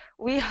 etc.,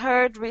 we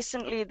heard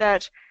recently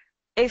that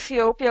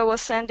Ethiopia was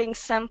sending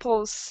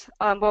samples,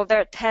 well,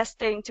 their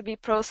testing to be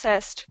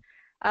processed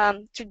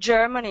to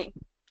Germany.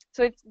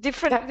 So it's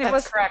different.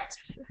 That's correct.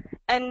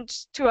 And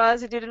to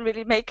us, it didn't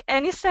really make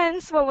any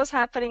sense what was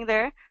happening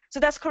there. So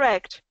that's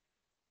correct.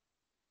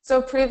 So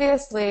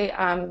previously,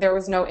 there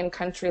was no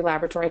in-country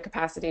laboratory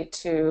capacity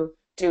to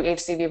do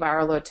HCV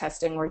viral load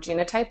testing or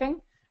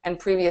genotyping, and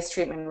previous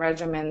treatment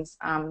regimens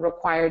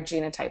required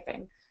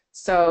genotyping.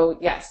 So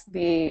yes,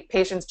 the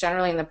patients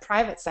generally in the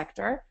private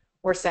sector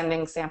were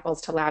sending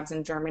samples to labs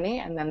in Germany,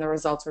 and then the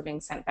results were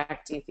being sent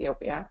back to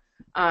Ethiopia.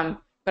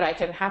 But I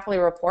can happily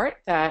report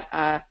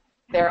that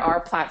there are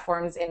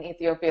platforms in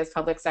Ethiopia's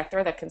public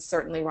sector that can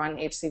certainly run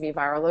HCV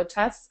viral load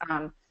tests,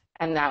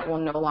 and that will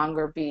no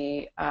longer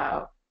be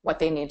what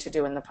they need to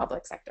do in the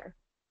public sector.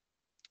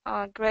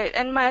 Great.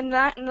 And my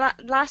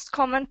last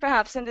comment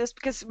perhaps in this,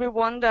 because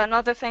Rwanda,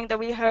 another thing that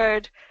we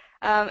heard,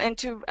 and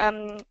to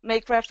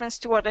make reference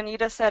to what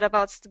Anita said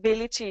about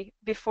stability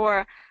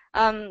before,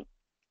 on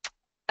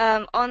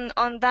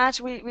that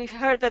we've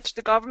heard that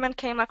the government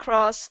came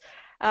across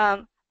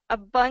a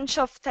bunch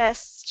of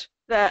tests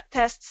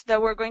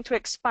that were going to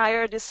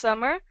expire this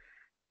summer.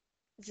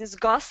 Is this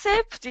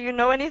gossip? Do you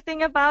know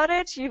anything about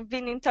it? You've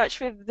been in touch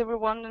with the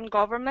Rwandan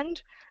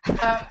government?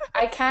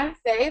 I can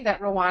say that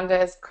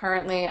Rwanda is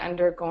currently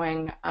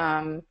undergoing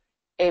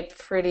a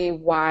pretty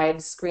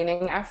wide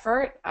screening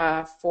effort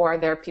for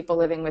their people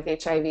living with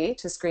HIV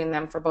to screen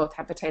them for both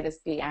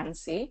hepatitis B and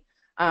C,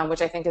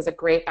 which I think is a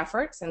great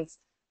effort since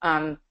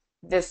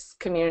this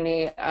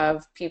community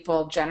of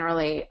people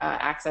generally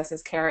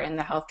accesses care in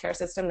the healthcare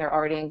system. They're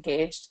already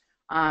engaged.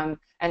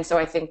 And so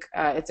I think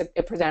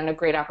it presented a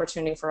great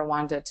opportunity for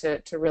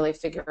Rwanda to really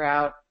figure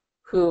out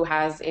who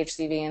has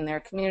HCV in their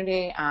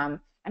community and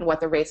what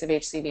the rates of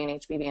HCV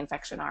and HBV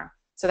infection are.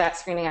 So that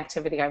screening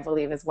activity, I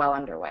believe, is well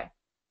underway.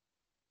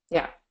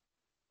 Yeah.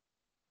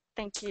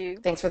 Thank you.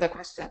 Thanks for the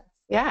question.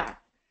 Yeah.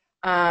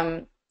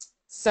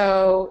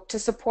 So to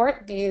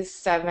support these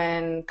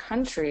 7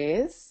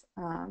 countries,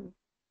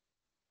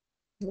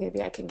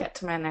 maybe I can get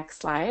to my next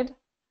slide.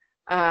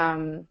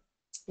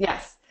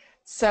 Yes.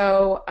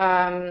 So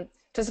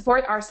to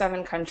support our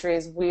 7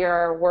 countries, we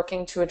are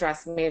working to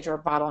address major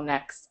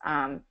bottlenecks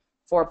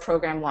for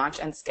program launch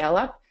and scale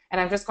up. And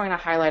I'm just going to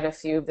highlight a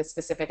few of the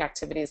specific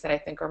activities that I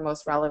think are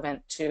most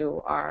relevant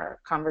to our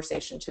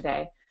conversation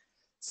today.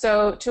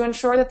 So to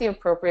ensure that the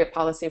appropriate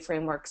policy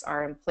frameworks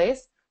are in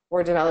place,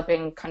 we're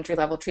developing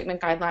country-level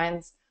treatment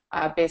guidelines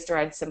based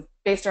around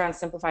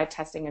simplified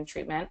testing and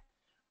treatment.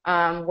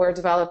 We're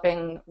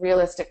developing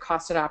realistic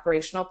costed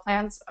operational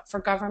plans for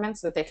governments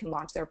so that they can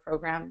launch their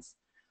programs.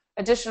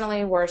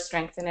 Additionally, we're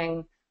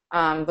strengthening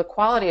the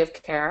quality of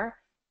care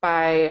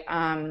by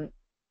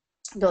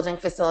building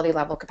facility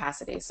level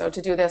capacity. So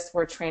to do this,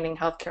 we're training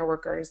healthcare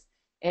workers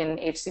in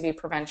HCV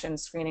prevention,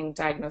 screening,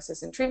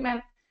 diagnosis, and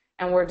treatment,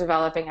 and we're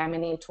developing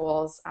M&E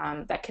tools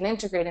that can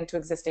integrate into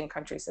existing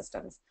country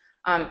systems.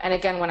 And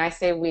again, when I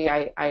say we,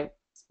 I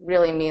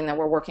really mean that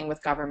we're working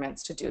with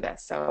governments to do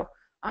this. So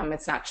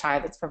it's not CHI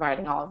that's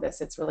providing all of this.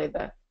 It's really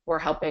we're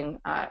helping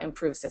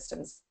improve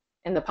systems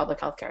in the public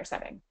healthcare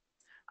setting.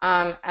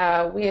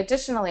 We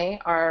additionally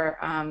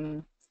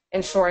are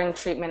ensuring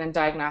treatment and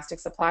diagnostic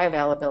supply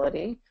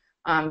availability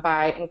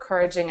by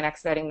encouraging and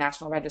expediting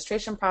national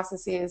registration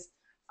processes,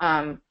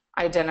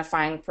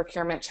 identifying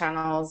procurement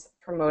channels,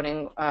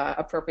 promoting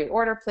appropriate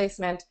order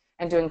placement,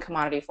 and doing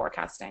commodity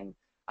forecasting.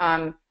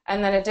 And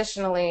then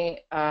additionally,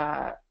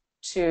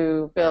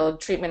 to build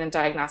treatment and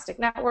diagnostic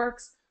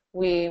networks,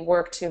 we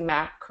work to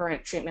map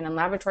current treatment and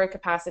laboratory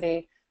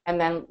capacity,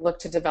 and then look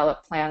to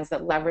develop plans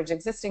that leverage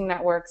existing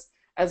networks,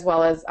 as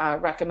well as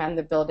recommend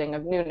the building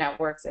of new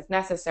networks if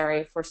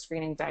necessary for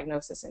screening,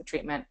 diagnosis, and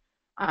treatment.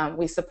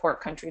 We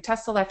support country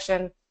test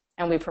selection,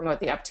 and we promote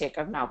the uptake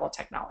of novel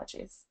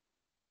technologies.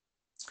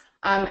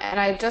 And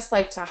I'd just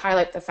like to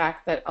highlight the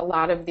fact that a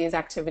lot of these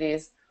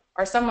activities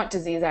are somewhat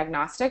disease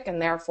agnostic,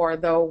 and therefore,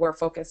 though we're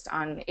focused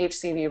on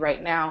HCV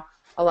right now,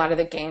 a lot of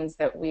the gains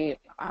that we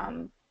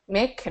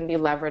make can be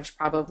leveraged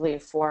probably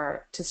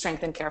to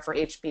strengthen care for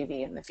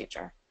HBV in the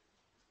future.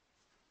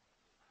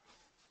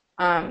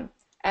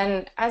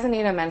 And as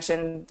Anita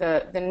mentioned,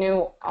 the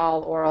new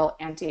all-oral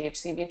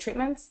anti-HCV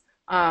treatments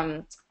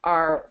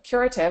are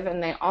curative,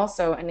 and they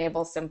also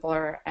enable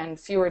simpler and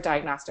fewer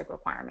diagnostic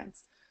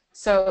requirements.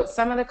 So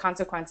some of the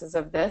consequences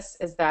of this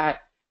is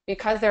that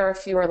because there are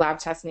fewer lab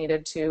tests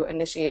needed to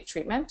initiate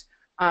treatment,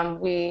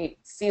 we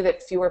see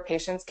that fewer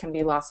patients can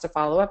be lost to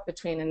follow-up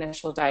between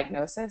initial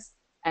diagnosis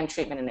and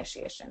treatment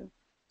initiation.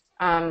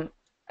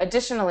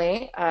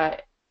 Additionally,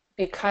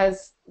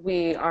 because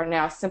we are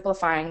now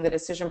simplifying the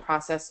decision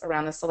process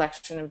around the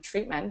selection of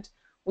treatment,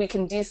 we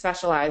can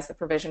despecialize the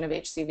provision of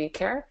HCV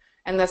care,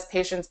 and thus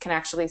patients can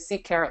actually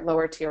seek care at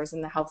lower tiers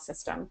in the health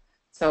system.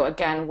 So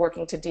again,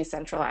 working to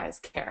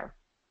decentralize care.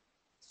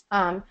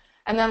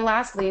 And then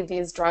lastly,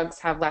 these drugs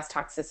have less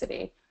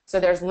toxicity. So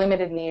there's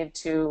limited need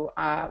to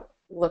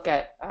look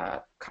at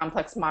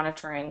complex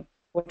monitoring,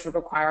 which would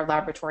require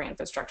laboratory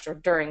infrastructure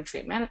during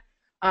treatment.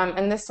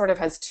 And this sort of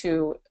has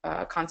 2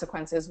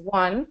 consequences.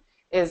 One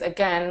is,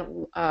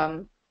 again,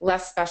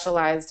 less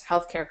specialized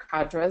healthcare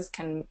cadres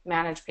can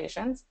manage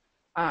patients.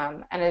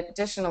 And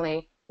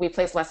additionally, we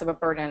place less of a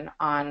burden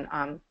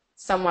on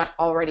somewhat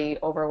already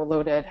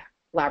overloaded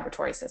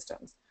laboratory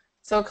systems.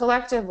 So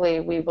collectively,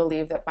 we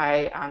believe that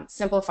by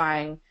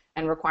simplifying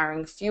and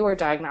requiring fewer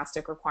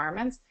diagnostic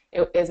requirements,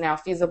 it is now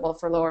feasible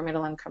for lower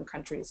middle income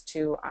countries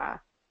to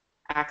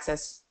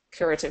access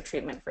curative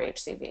treatment for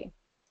HCV.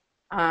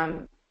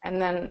 And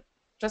then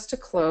just to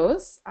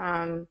close,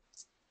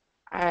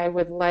 I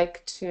would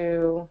like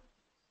to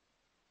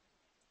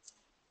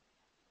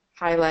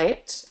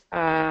highlight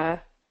the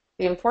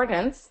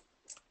importance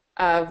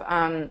of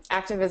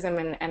activism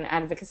and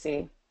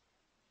advocacy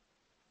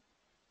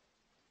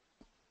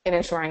in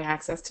ensuring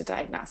access to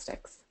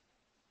diagnostics.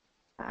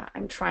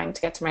 I'm trying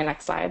to get to my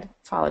next slide.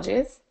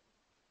 Apologies.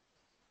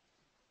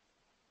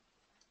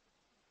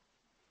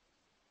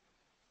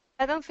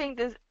 I don't think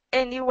there's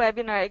any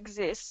webinar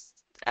exists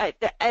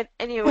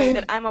anyway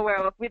that I'm aware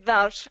of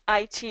without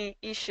IT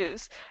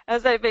issues,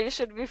 as I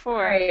mentioned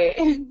before. Right.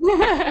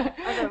 Oh,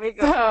 there we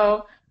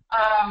go.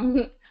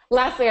 So,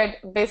 lastly,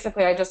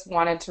 I just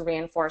wanted to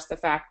reinforce the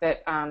fact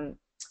that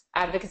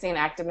advocacy and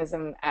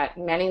activism at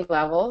many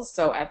levels,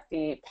 so at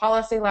the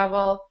policy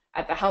level,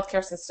 at the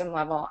healthcare system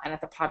level, and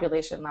at the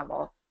population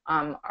level,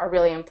 are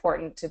really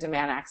important to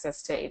demand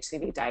access to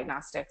HCV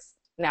diagnostics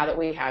now that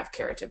we have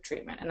curative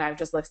treatment. And I've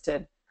just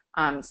listed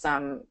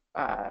some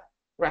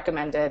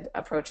recommended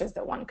approaches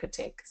that one could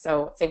take.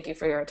 So thank you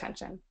for your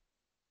attention.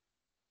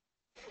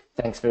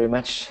 Thanks very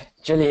much,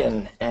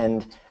 Jilian.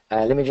 And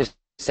let me just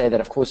say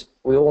that, of course,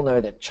 we all know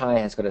that CHI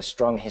has got a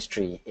strong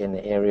history in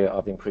the area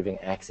of improving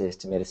access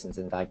to medicines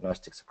and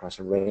diagnostics across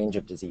a range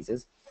of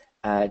diseases.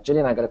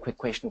 Jilian, I got a quick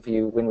question for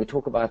you. When we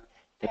talk about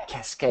the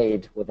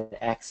cascade or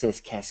the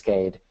access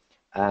cascade,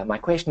 my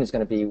question is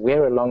going to be,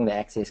 where along the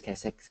access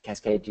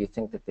cascade do you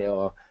think that there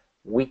are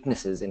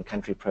weaknesses in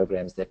country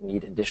programs that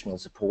need additional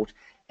support?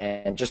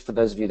 And just for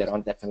those of you that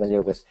aren't that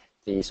familiar with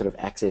the sort of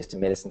access to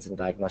medicines and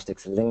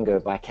diagnostics lingo,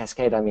 by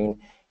cascade I mean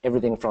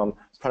everything from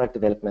product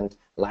development,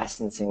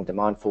 licensing,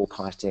 demand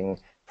forecasting,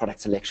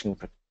 product selection,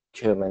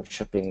 procurement,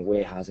 shipping,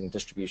 warehousing,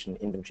 distribution,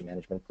 inventory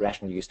management,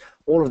 rational use,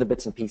 all of the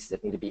bits and pieces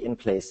that need to be in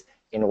place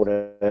in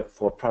order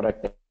for a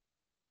product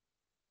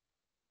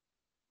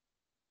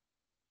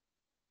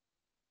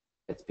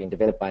that's been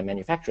developed by a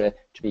manufacturer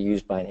to be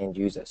used by an end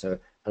user. So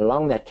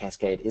along that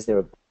cascade, is there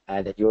a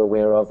that you're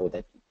aware of, or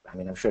that, I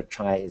mean, I'm sure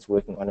CHI is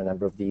working on a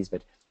number of these,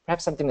 but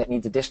perhaps something that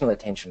needs additional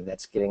attention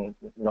that's getting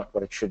not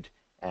what it should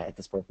at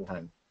this point in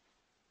time?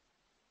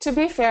 To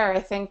be fair, I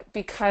think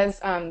because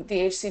the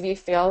HCV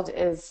field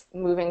is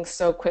moving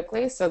so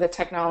quickly, so the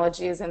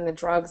technologies and the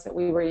drugs that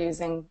we were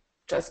using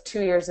just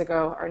 2 years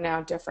ago are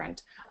now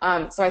different.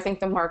 So I think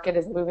the market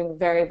is moving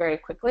very, very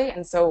quickly.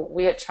 And so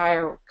we at CHI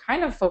are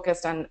kind of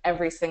focused on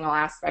every single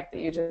aspect that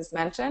you just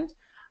mentioned.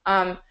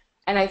 And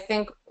I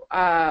think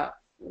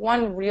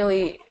one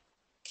really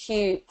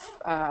key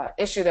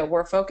issue that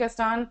we're focused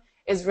on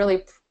is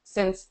really,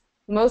 since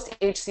most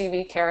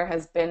HCV care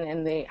has been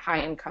in the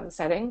high income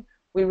setting,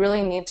 we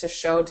really need to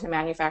show to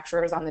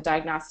manufacturers on the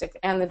diagnostic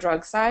and the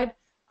drug side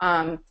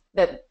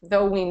that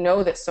though we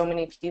know that so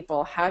many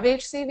people have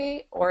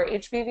HCV or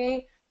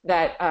HBV,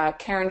 that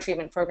care and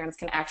treatment programs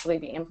can actually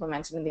be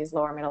implemented in these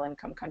lower middle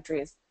income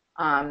countries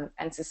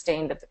and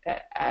sustained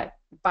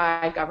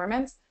by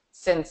governments,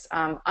 since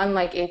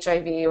unlike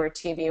HIV or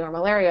TB or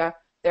malaria,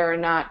 there are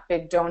not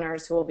big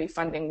donors who will be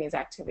funding these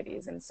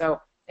activities. And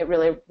so it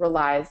really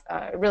lies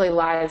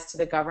to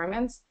the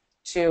governments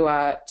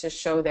to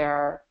show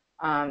they're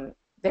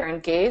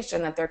engaged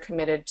and that they're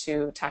committed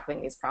to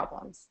tackling these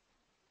problems.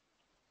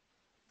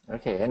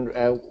 Okay, and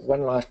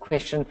one last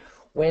question.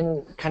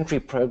 When country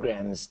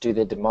programs do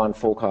their demand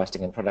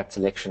forecasting and product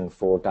selection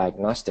for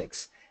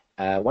diagnostics,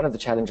 one of the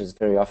challenges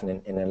very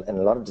often in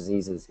a lot of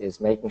diseases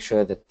is making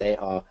sure that they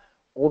are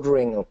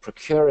ordering or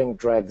procuring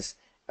drugs,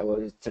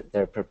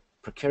 they're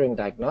procuring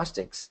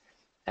diagnostics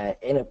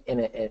in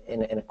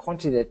a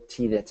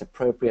quantity that's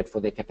appropriate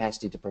for their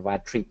capacity to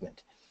provide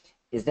treatment.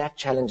 Is that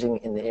challenging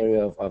in the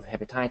area of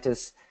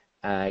hepatitis,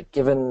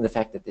 given the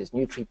fact that there's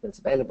new treatments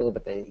available,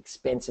 but they're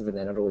expensive and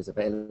they're not always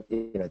available,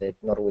 they're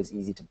not always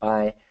easy to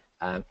buy?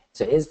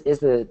 So is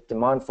the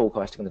demand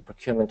forecasting and the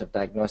procurement of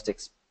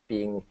diagnostics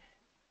being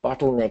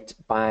bottlenecked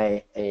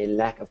by a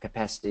lack of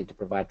capacity to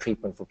provide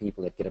treatment for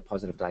people that get a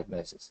positive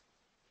diagnosis?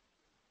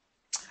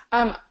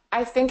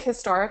 I think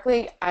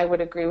historically, I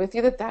would agree with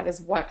you that that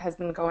is what has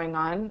been going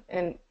on.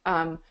 And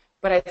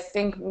but I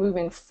think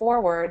moving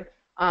forward,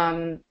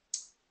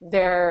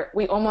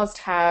 we almost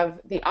have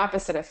the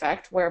opposite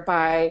effect,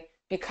 whereby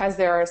because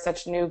there are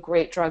such new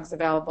great drugs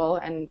available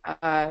and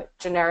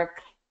generic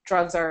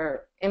drugs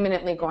are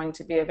imminently going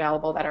to be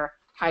available that are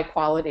high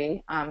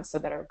quality, so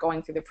that are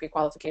going through the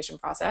pre-qualification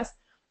process,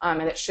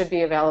 and it should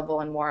be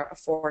available in more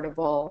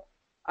affordable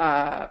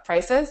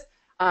prices.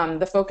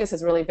 The focus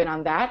has really been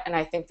on that, and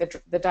I think that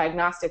the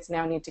diagnostics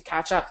now need to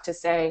catch up to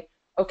say,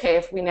 okay,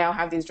 if we now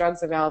have these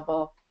drugs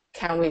available,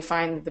 can we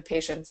find the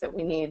patients that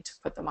we need to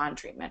put them on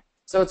treatment?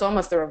 So it's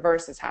almost the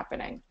reverse is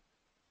happening.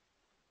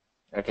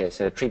 Okay,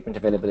 so treatment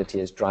availability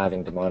is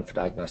driving demand for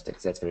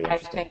diagnostics. That's very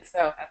interesting. I think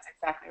so. That's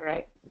exactly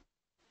right.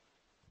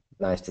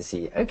 Nice to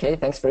see. Okay,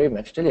 thanks very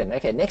much, Jilian.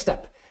 Okay, next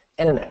up,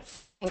 Elena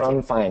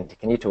from FIND.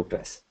 Can you talk to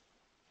us?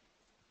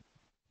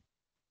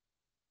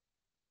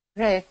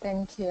 Great,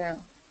 thank you.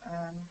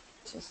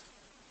 Just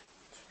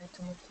try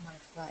to move to my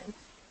slide.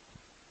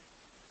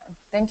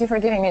 Thank you for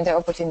giving me the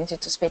opportunity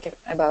to speak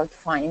about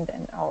FIND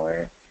and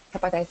our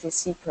Hepatitis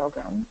C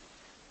program.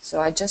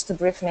 So just to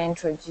briefly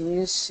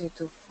introduce you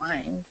to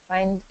FIND.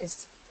 FIND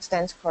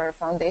stands for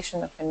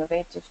Foundation of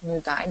Innovative New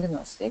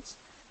Diagnostics,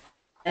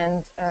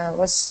 and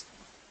has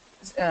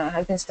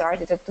been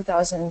started in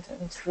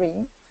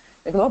 2003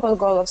 The global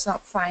goal of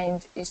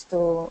FIND is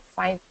to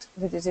fight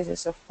the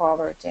diseases of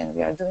poverty, and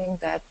we are doing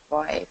that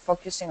by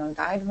focusing on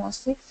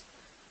diagnostics.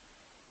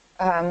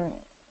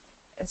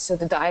 So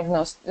the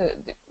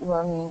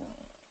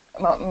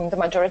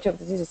majority of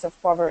diseases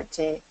of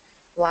poverty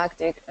lack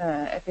the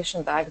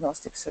efficient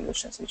diagnostic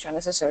solutions which are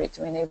necessary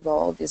to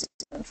enable disease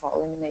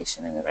control,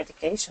 elimination, and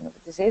eradication of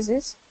the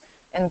diseases.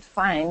 And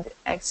FIND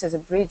acts as a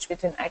bridge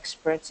between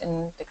experts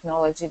in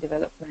technology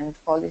development,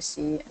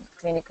 policy, and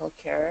clinical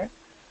care,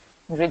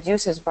 and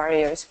reduces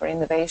barriers for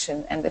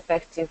innovation and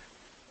effective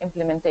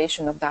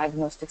implementation of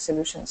diagnostic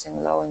solutions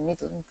in low and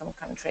middle income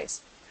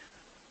countries.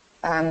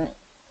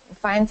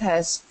 FIND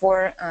has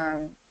four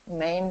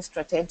main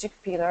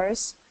strategic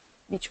pillars,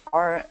 which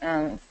are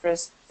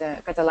first,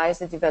 catalyze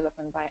the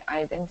development by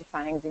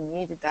identifying the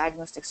needed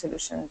diagnostic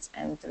solutions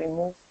and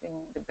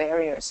removing the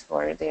barriers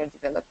for their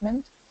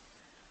development.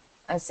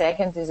 And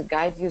second is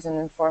guide, use, and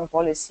inform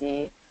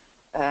policy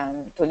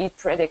to lead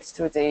products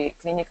through the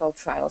clinical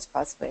trials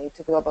pathway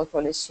to global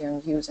policy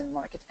on use and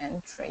market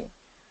entry.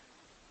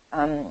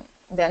 Then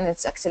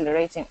it's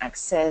accelerating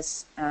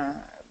access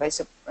by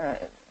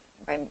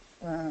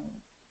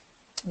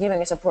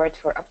giving support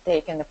for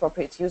uptake and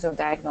appropriate use of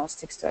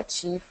diagnostics to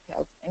achieve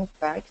health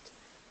impact,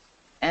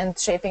 and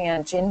shaping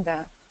an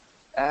agenda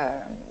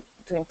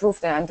to improve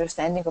the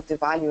understanding of the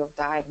value of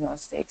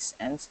diagnostics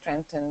and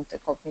strengthen the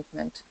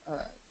commitment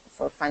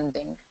for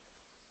funding.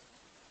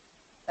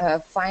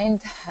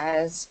 FIND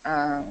has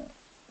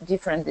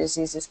different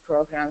diseases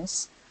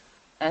programs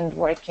and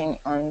working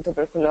on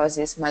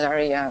tuberculosis,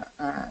 malaria,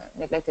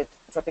 neglected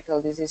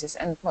tropical diseases,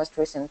 and most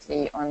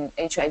recently on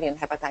HIV and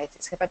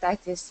hepatitis.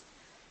 Hepatitis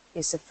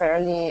is a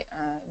fairly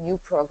new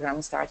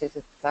program started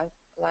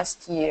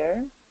last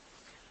year,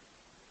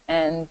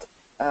 and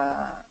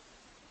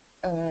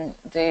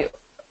the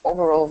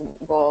overall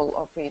goal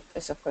of it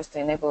is, of course, to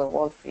enable a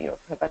world free of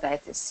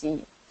hepatitis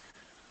C.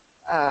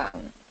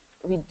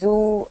 We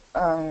do,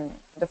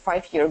 the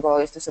 5-year goal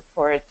is to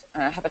support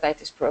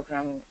hepatitis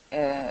program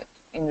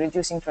in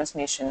reducing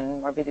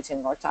transmission, morbidity,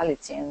 and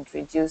mortality, and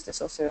reduce the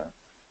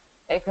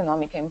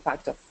socio-economic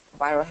impact of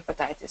viral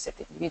hepatitis at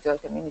individual,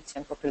 community,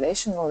 and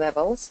populational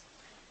levels.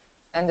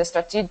 And the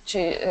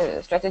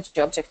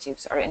strategy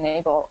objectives are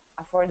enable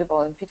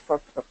affordable and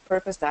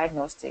fit-for-purpose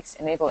diagnostics,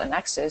 enable an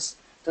access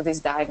to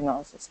these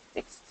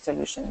diagnostic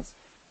solutions,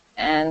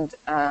 and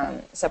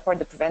support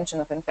the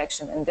prevention of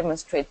infection and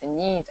demonstrate the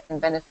need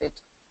and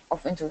benefit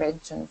of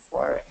intervention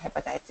for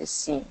hepatitis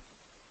C.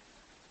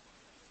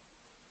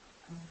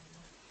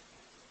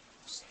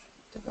 Just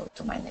to go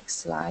to my next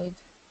slide.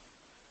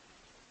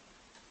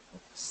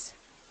 Oops.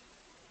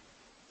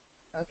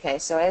 Okay,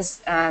 so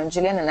as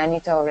Jilian and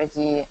Anita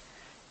already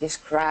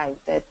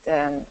described, that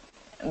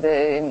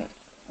the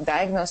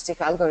diagnostic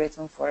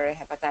algorithm for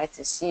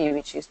hepatitis C,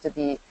 which used to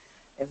be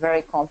a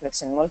very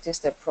complex and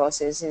multi-step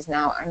process, is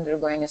now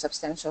undergoing a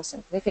substantial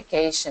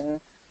simplification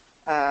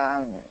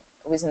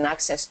with an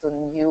access to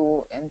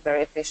new and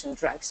very efficient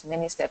drugs.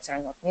 Many steps are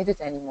not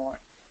needed anymore.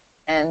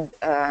 And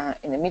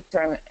in the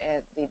midterm,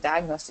 the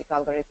diagnostic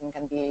algorithm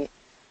can be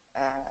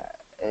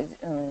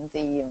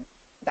the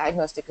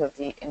diagnostic of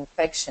the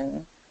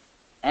infection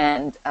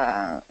and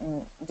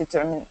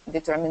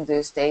determine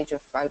the stage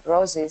of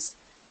fibrosis,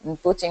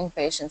 and putting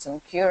patients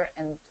on cure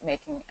and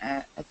making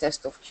a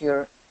test of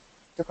cure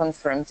to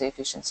confirm the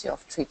efficiency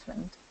of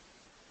treatment.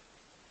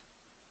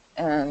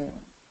 And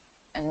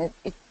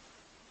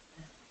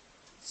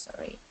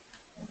sorry,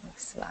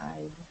 next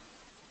slide.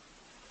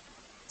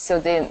 So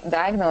the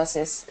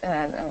diagnosis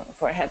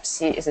for Hep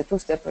C is a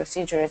two-step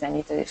procedure, as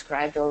Anita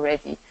described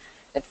already.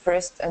 At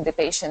first, the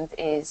patient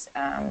is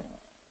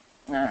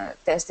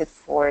tested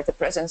for the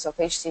presence of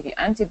HCV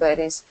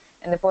antibodies,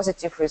 and the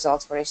positive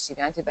results for HCV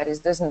antibodies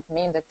doesn't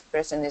mean that the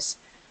person is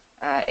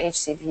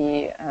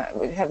HCV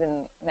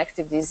having an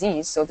active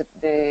disease. So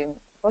the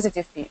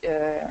positive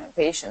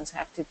patients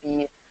have to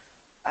be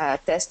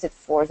tested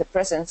for the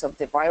presence of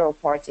the viral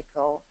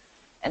particle,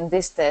 and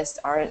these tests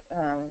are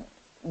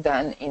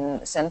done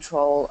in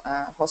central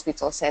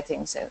hospital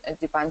settings. It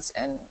depends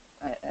on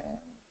a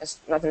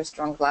rather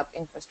strong lab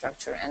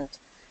infrastructure and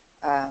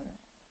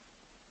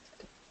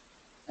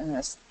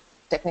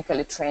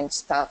technically trained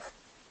staff.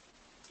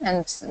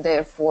 And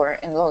therefore,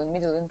 in low and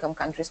middle income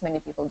countries,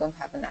 many people don't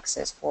have an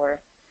access for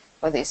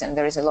this, and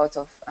there is a lot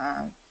of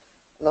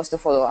loss to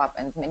follow up,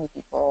 and many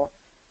people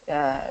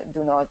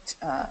do not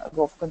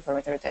go for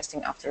confirmatory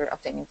testing after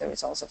obtaining the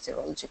results of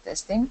serology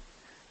testing.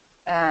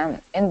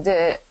 In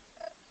the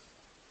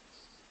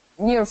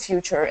near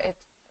future,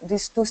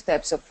 these two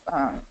steps of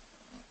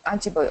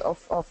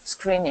of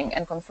screening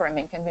and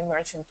confirming can be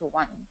merged into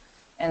one,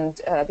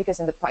 and because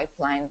in the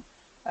pipeline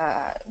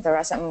there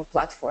are some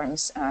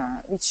platforms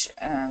which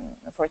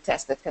for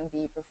tests that can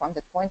be performed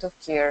at point of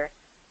care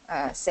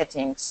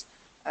settings,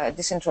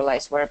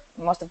 decentralized, where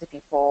most of the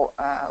people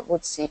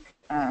would seek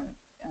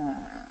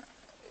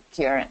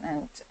care,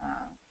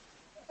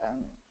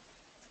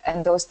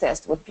 and those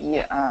tests would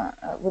be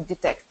would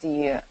detect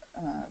the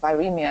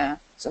viremia,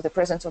 so the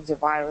presence of the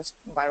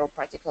viral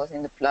particles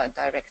in the blood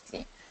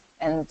directly,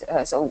 And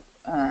so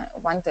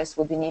one test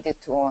will be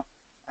needed to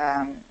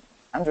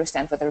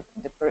understand whether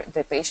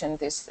the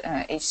patient is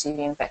HCV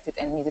infected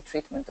and needed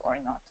treatment or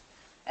not.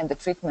 And the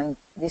treatment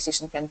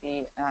decision can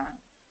be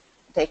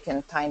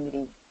taken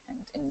timely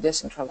and in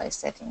decentralized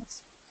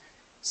settings.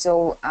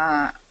 So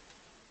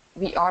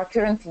we are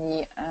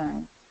currently,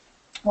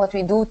 what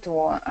we do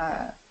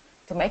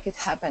to make it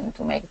happen,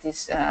 to make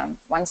this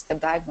one-step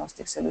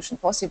diagnostic solution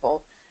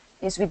possible,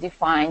 is we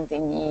define the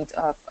need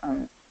of,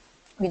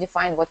 we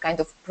define what kind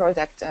of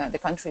product the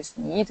countries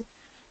need.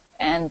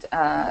 And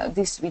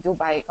this we do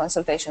by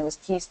consultation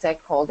with key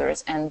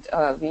stakeholders, and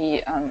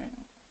we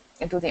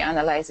do the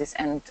analysis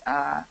and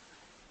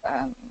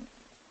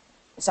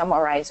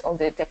summarize all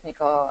the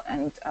technical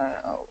and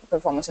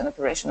performance and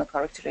operational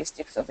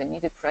characteristics of the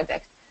needed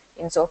product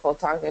in so-called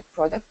target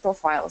product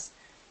profiles.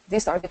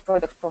 These target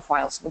product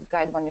profiles would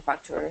guide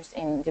manufacturers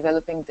in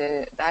developing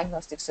the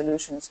diagnostic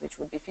solutions which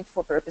would be fit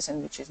for purpose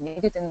and which is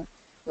needed in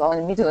low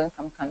and middle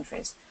income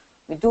countries.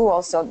 We do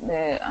also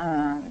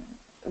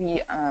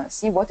we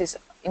see what is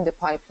in the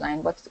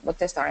pipeline, what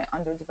tests are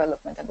under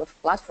development, and what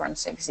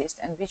platforms exist,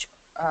 and which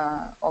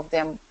of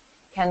them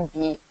can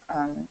be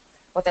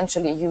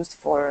potentially used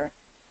for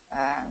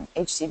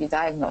HCV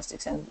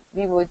diagnostics. And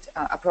we would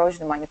approach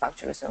the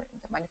manufacturers, or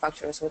the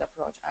manufacturers would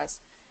approach us,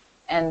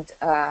 and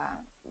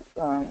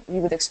we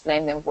would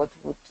explain them what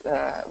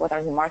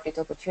are the market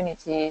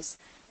opportunities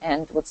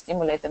and would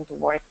stimulate them to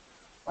work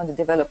on the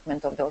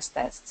development of those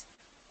tests.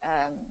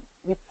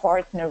 We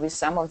partner with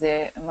some of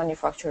the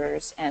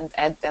manufacturers and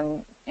add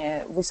them,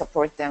 we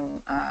support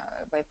them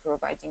by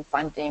providing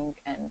funding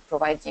and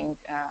providing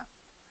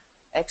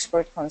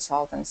expert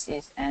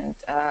consultancies and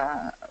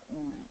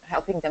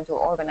helping them to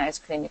organize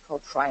clinical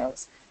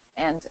trials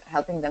and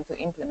helping them to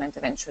implement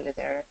eventually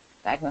their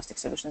diagnostic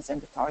solutions in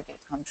the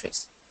target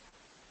countries.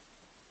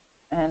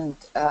 And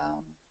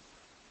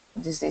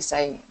this is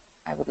I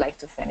would like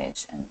to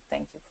finish, and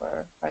thank you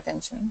for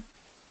attention.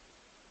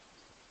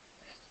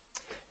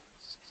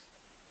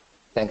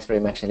 Thanks very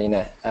much,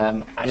 Elena.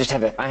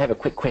 I have a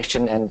quick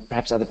question, and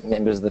perhaps other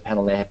members of the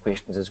panel may have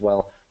questions as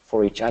well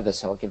for each other,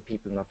 so I'll give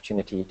people an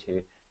opportunity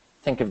to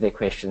think of their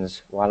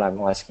questions while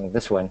I'm asking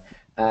this one.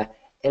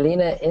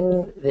 Elena,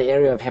 in the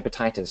area of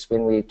hepatitis,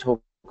 when we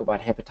talk about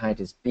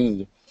hepatitis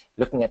B,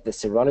 looking at the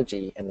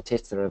serology and the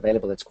tests that are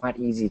available, it's quite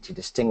easy to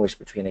distinguish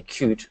between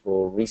acute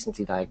or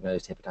recently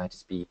diagnosed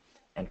hepatitis B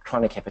and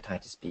chronic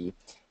hepatitis B.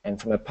 And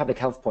from a public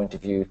health point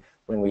of view,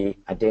 when we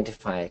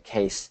identify a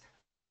case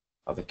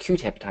of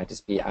acute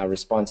hepatitis B, our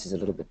response is a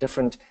little bit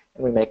different,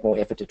 and we make more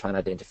effort to try and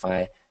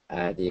identify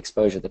the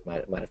exposure that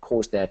might have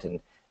caused that.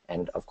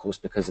 And of course,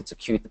 because it's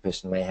acute, the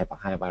person may have a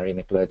higher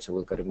viremic load, so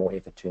we'll go to more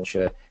effort to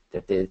ensure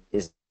that there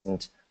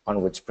isn't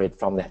onward spread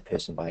from that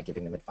person by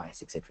giving them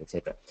advice, etc.,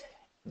 etc.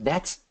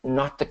 That's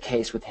not the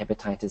case with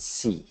hepatitis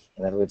C.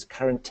 In other words,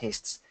 current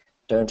tests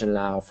don't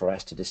allow for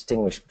us to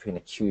distinguish between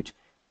acute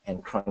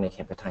and chronic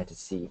hepatitis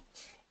C.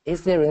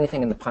 Is there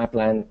anything in the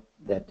pipeline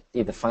that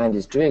either FIND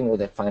is doing or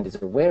that FIND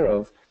is aware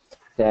of,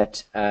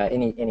 that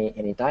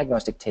any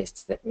diagnostic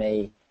tests that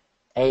may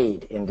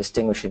aid in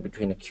distinguishing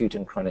between acute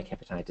and chronic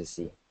hepatitis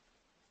C?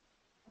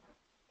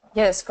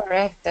 Yes,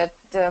 correct. That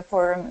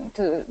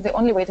the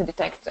only way to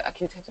detect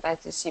acute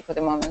hepatitis C for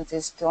the moment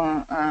is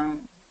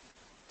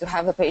to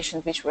have a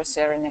patient which was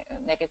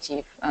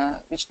seronegative,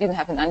 which didn't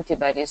have an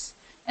antibodies,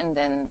 and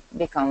then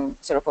become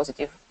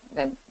seropositive,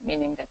 then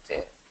meaning that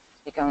they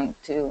become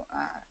to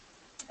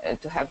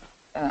have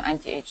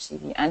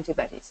anti-HCV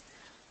antibodies.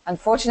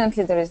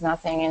 Unfortunately, there is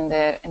nothing in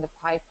the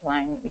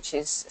pipeline which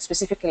is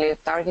specifically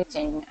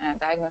targeting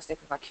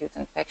diagnostic of acute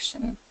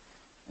infection,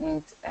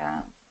 and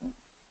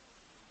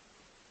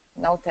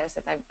no tests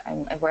that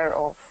I'm aware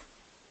of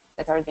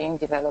that are being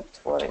developed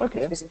for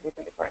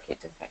specifically for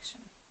acute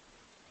infection.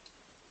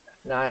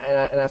 No,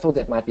 and I thought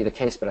that might be the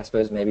case, but I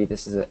suppose maybe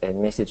this is a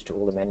message to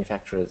all the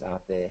manufacturers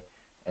out there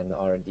and the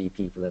R&D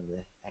people and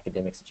the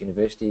academics at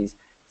universities.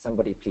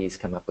 Somebody please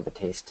come up with a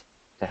test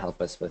to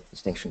help us with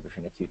distinction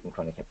between acute and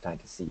chronic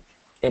hepatitis C.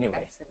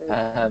 Anyway,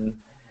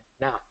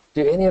 now,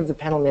 do any of the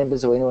panel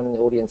members or anyone in the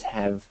audience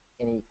have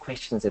any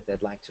questions that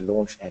they'd like to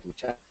launch at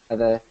each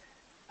other?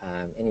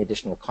 Any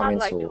additional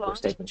comments or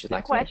statements you'd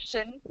like to make?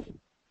 Question,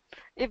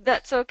 if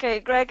that's okay,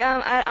 Greg.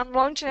 I'm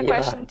launching a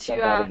question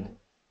to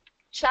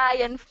try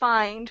and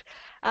find,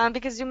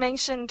 because you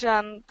mentioned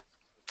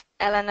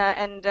Elena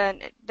and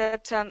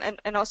that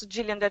and also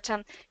Jilian, that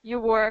you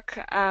work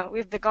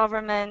with the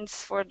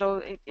governments for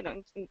those,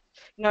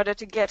 in order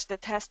to get the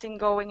testing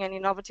going and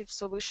innovative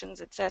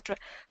solutions, etc.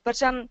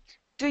 But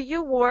do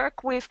you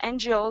work with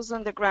NGOs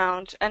on the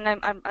ground? And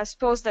I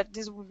suppose that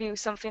this would be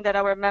something that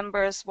our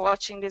members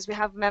watching this, we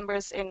have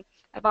members in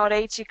about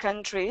 80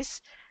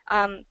 countries.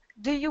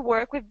 Do you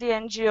work with the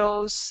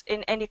NGOs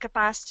in any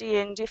capacity?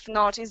 And if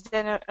not, is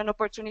there an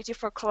opportunity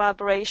for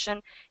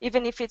collaboration,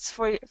 even if it's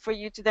for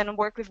you to then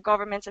work with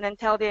governments and then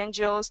tell the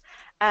NGOs,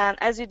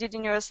 as you did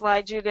in your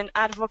slide, Jilian,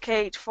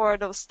 advocate for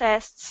those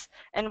tests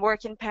and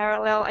work in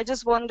parallel? I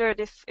just wondered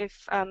if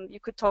you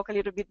could talk a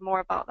little bit more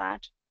about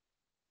that.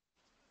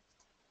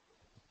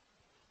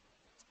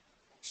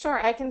 Sure,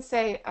 I can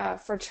say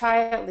for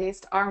CHAI at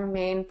least, our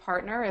main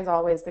partner is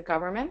always the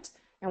government,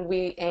 and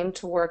we aim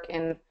to work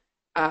in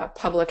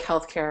public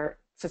healthcare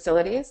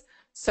facilities.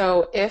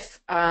 So if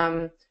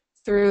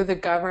through the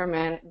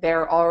government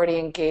they're already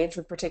engaged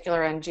with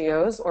particular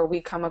NGOs, or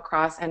we come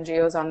across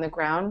NGOs on the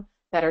ground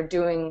that are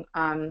doing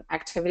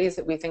activities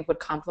that we think would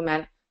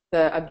complement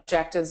the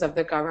objectives of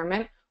the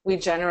government, we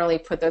generally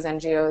put those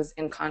NGOs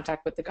in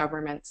contact with the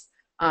governments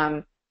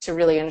to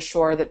really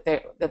ensure that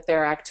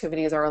their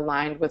activities are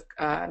aligned with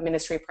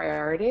ministry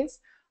priorities.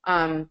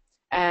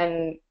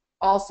 And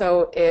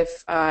also,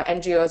 if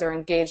NGOs are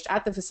engaged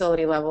at the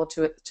facility level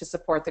to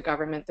support the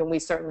government, then we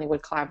certainly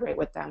would collaborate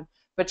with them.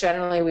 But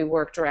generally, we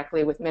work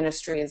directly with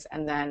ministries,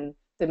 and then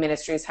the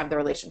ministries have the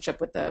relationship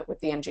with the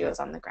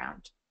NGOs on the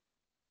ground.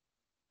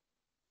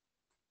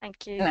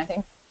 Thank you.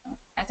 And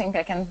I think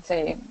I can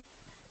say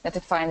that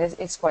the find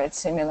is quite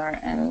similar,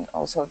 and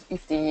also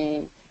if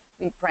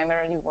we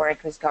primarily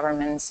work with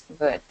governments,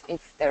 but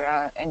if there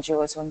are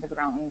NGOs on the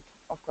ground,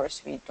 of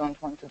course, we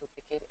don't want to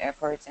duplicate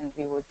efforts, and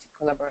we would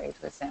collaborate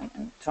with them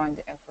and join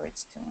the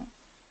efforts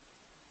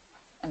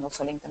and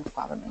also link them to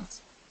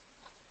governments.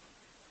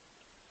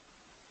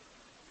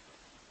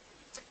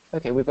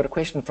 Okay, we've got a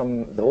question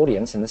from the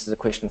audience, and this is a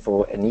question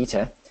for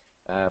Anita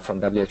from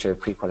WHO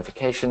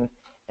Prequalification,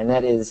 and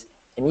that is,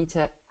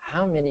 Anita,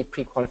 how many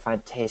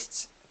pre-qualified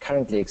tests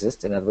currently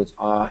exist, in other words,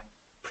 are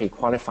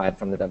pre-qualified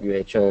from the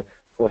WHO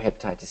for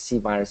hepatitis C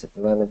virus at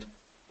the moment?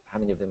 How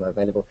many of them are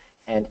available?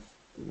 And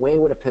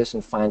where would a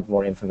person find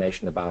more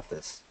information about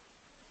this?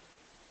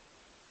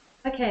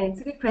 Okay, it's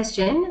a good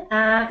question.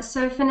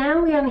 So for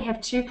now, we only have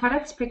 2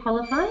 products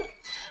pre-qualified.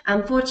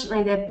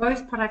 Unfortunately, they're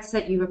both products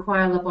that you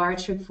require a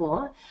laboratory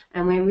for,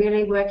 and we're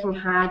really working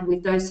hard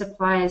with those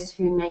suppliers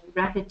who make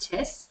rapid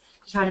tests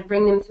to try to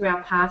bring them through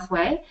our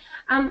pathway.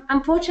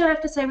 Unfortunately, I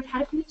have to say we've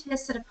had a few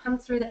tests that have come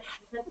through that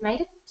haven't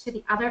made it to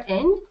the other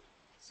end.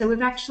 So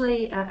we've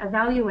actually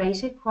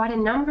evaluated quite a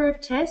number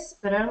of tests,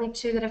 but only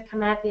 2 that have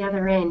come out the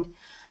other end.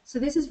 So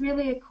this is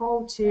really a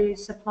call to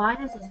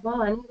suppliers as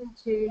well, and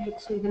even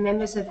to the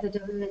members of the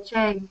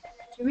WHO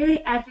to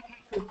really advocate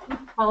for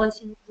good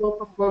quality,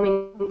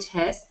 well-performing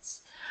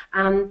tests,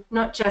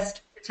 not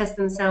just the tests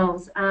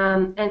themselves.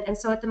 And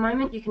so at the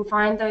moment, you can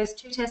find those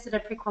 2 tests that are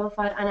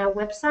pre-qualified on our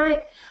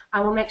website.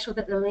 I will make sure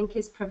that the link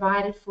is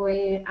provided for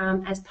you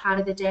as part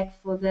of the deck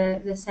for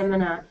the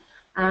seminar.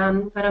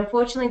 But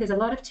unfortunately, there's a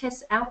lot of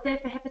tests out there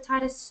for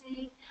hepatitis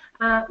C,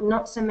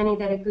 not so many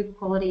that are good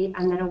quality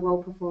and that are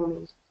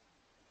well-performing.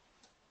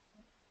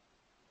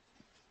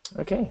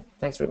 Okay,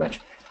 thanks very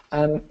much.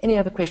 Any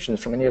other questions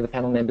from any of the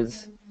panel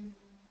members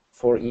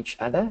for each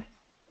other?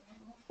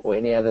 Or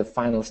any other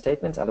final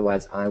statements?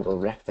 Otherwise, I will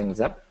wrap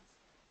things up.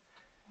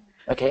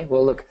 Okay,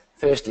 well, look,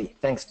 firstly,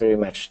 thanks very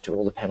much to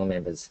all the panel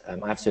members.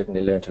 I've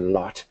certainly learned a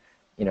lot.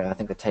 You know, I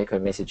think the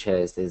take-home message here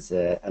is there's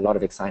a lot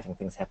of exciting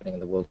things happening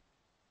in the world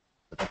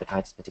with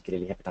hepatitis,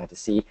 particularly hepatitis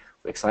C.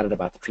 We're excited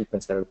about the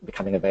treatments that are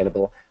becoming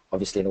available.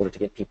 Obviously, in order to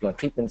get people on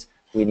treatments,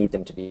 we need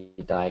them to be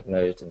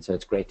diagnosed, and so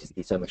it's great to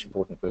see so much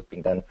important work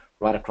being done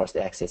right across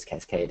the access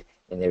cascade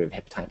in the area of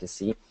hepatitis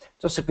C.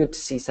 It's also good to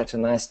see such a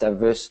nice,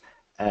 diverse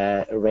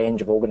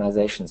range of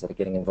organizations that are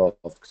getting involved.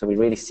 So we're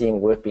really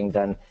seeing work being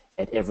done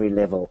at every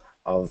level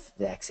of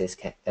the access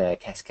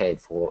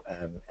cascade for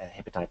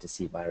hepatitis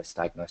C virus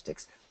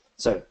diagnostics.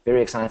 So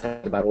very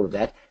excited about all of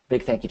that.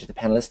 Big thank you to the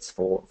panelists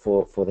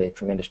for their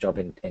tremendous job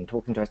in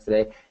talking to us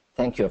today.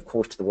 Thank you, of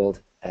course, to the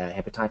World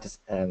Hepatitis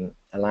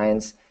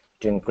Alliance,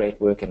 doing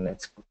great work, and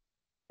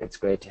it's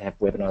great to have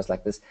webinars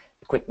like this.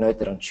 A quick note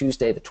that on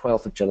Tuesday, the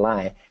 12th of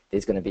July,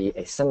 there's going to be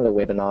a similar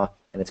webinar,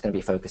 and it's going to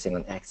be focusing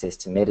on access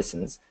to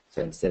medicines.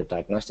 So instead of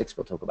diagnostics,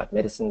 we'll talk about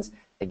medicines,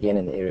 again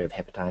in the area of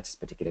hepatitis,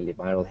 particularly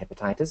viral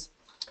hepatitis.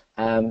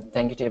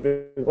 Thank you to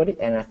everybody,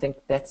 and I think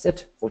that's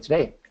it for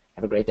today.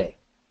 Have a great day.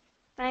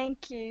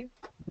 Thank you.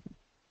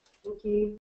 Thank you.